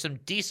praise. There's some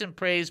decent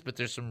praise, but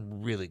there's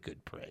some really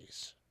good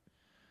praise.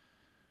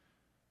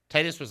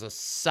 Titus was a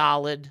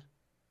solid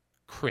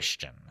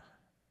Christian.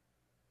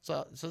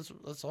 So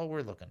that's all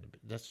we're looking to be.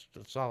 That's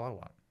all I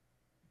want.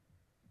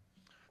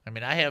 I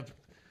mean,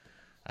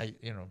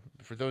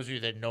 for those of you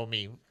that know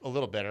me a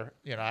little better,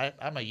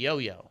 I'm a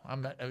yo-yo.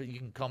 You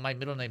can call my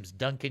middle name's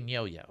Duncan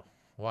Yo-Yo.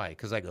 Why?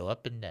 Because I go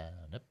up and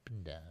down, up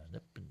and down,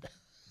 up and down.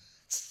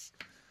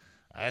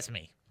 That's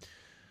me.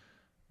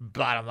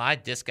 Bottom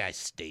line, this guy's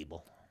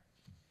stable.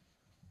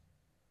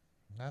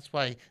 That's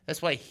why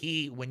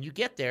when you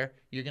get there,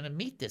 you're going to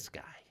meet this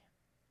guy.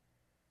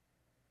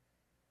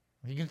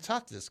 You're going to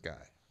talk to this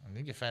guy. And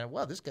then you find out,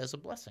 well, this guy's a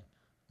blessing.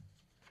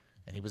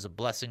 And he was a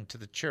blessing to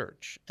the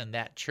church. And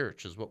that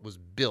church is what was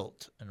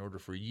built in order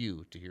for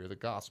you to hear the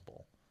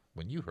gospel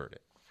when you heard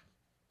it.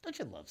 Don't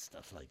you love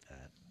stuff like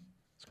that?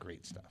 It's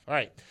great stuff. All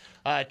right.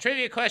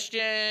 Trivia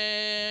question.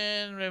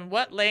 In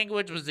what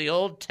language was the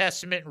Old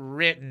Testament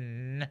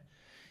written?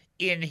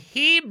 In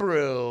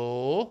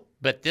Hebrew,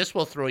 but this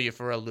will throw you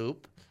for a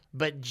loop.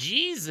 But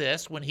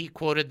Jesus, when he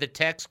quoted the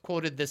text,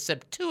 quoted the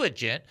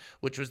Septuagint,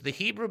 which was the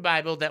Hebrew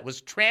Bible that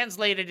was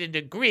translated into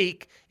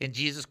Greek, and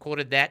Jesus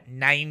quoted that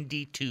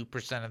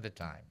 92% of the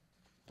time.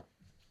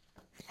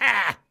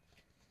 Ha!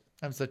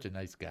 I'm such a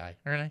nice guy,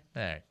 aren't I?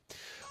 All right.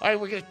 All right,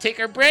 we're going to take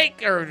our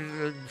break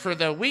for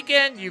the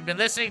weekend. You've been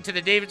listening to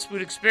the David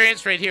Spoon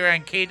Experience right here on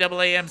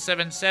KAAM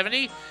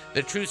 770,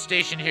 the truth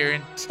station here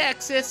in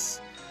Texas.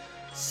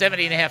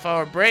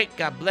 70.5-hour break.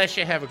 God bless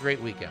you. Have a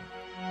great weekend.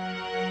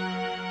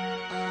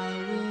 I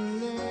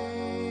will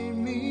lay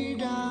me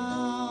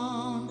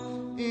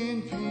down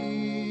in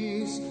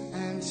peace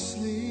and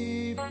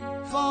sleep,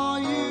 for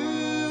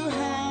you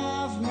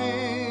have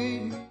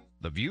made.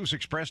 The views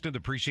expressed in the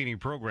preceding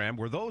program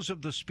were those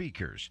of the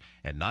speakers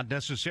and not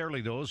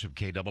necessarily those of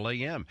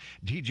KAAM,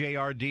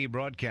 DJRD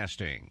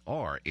Broadcasting,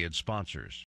 or its sponsors.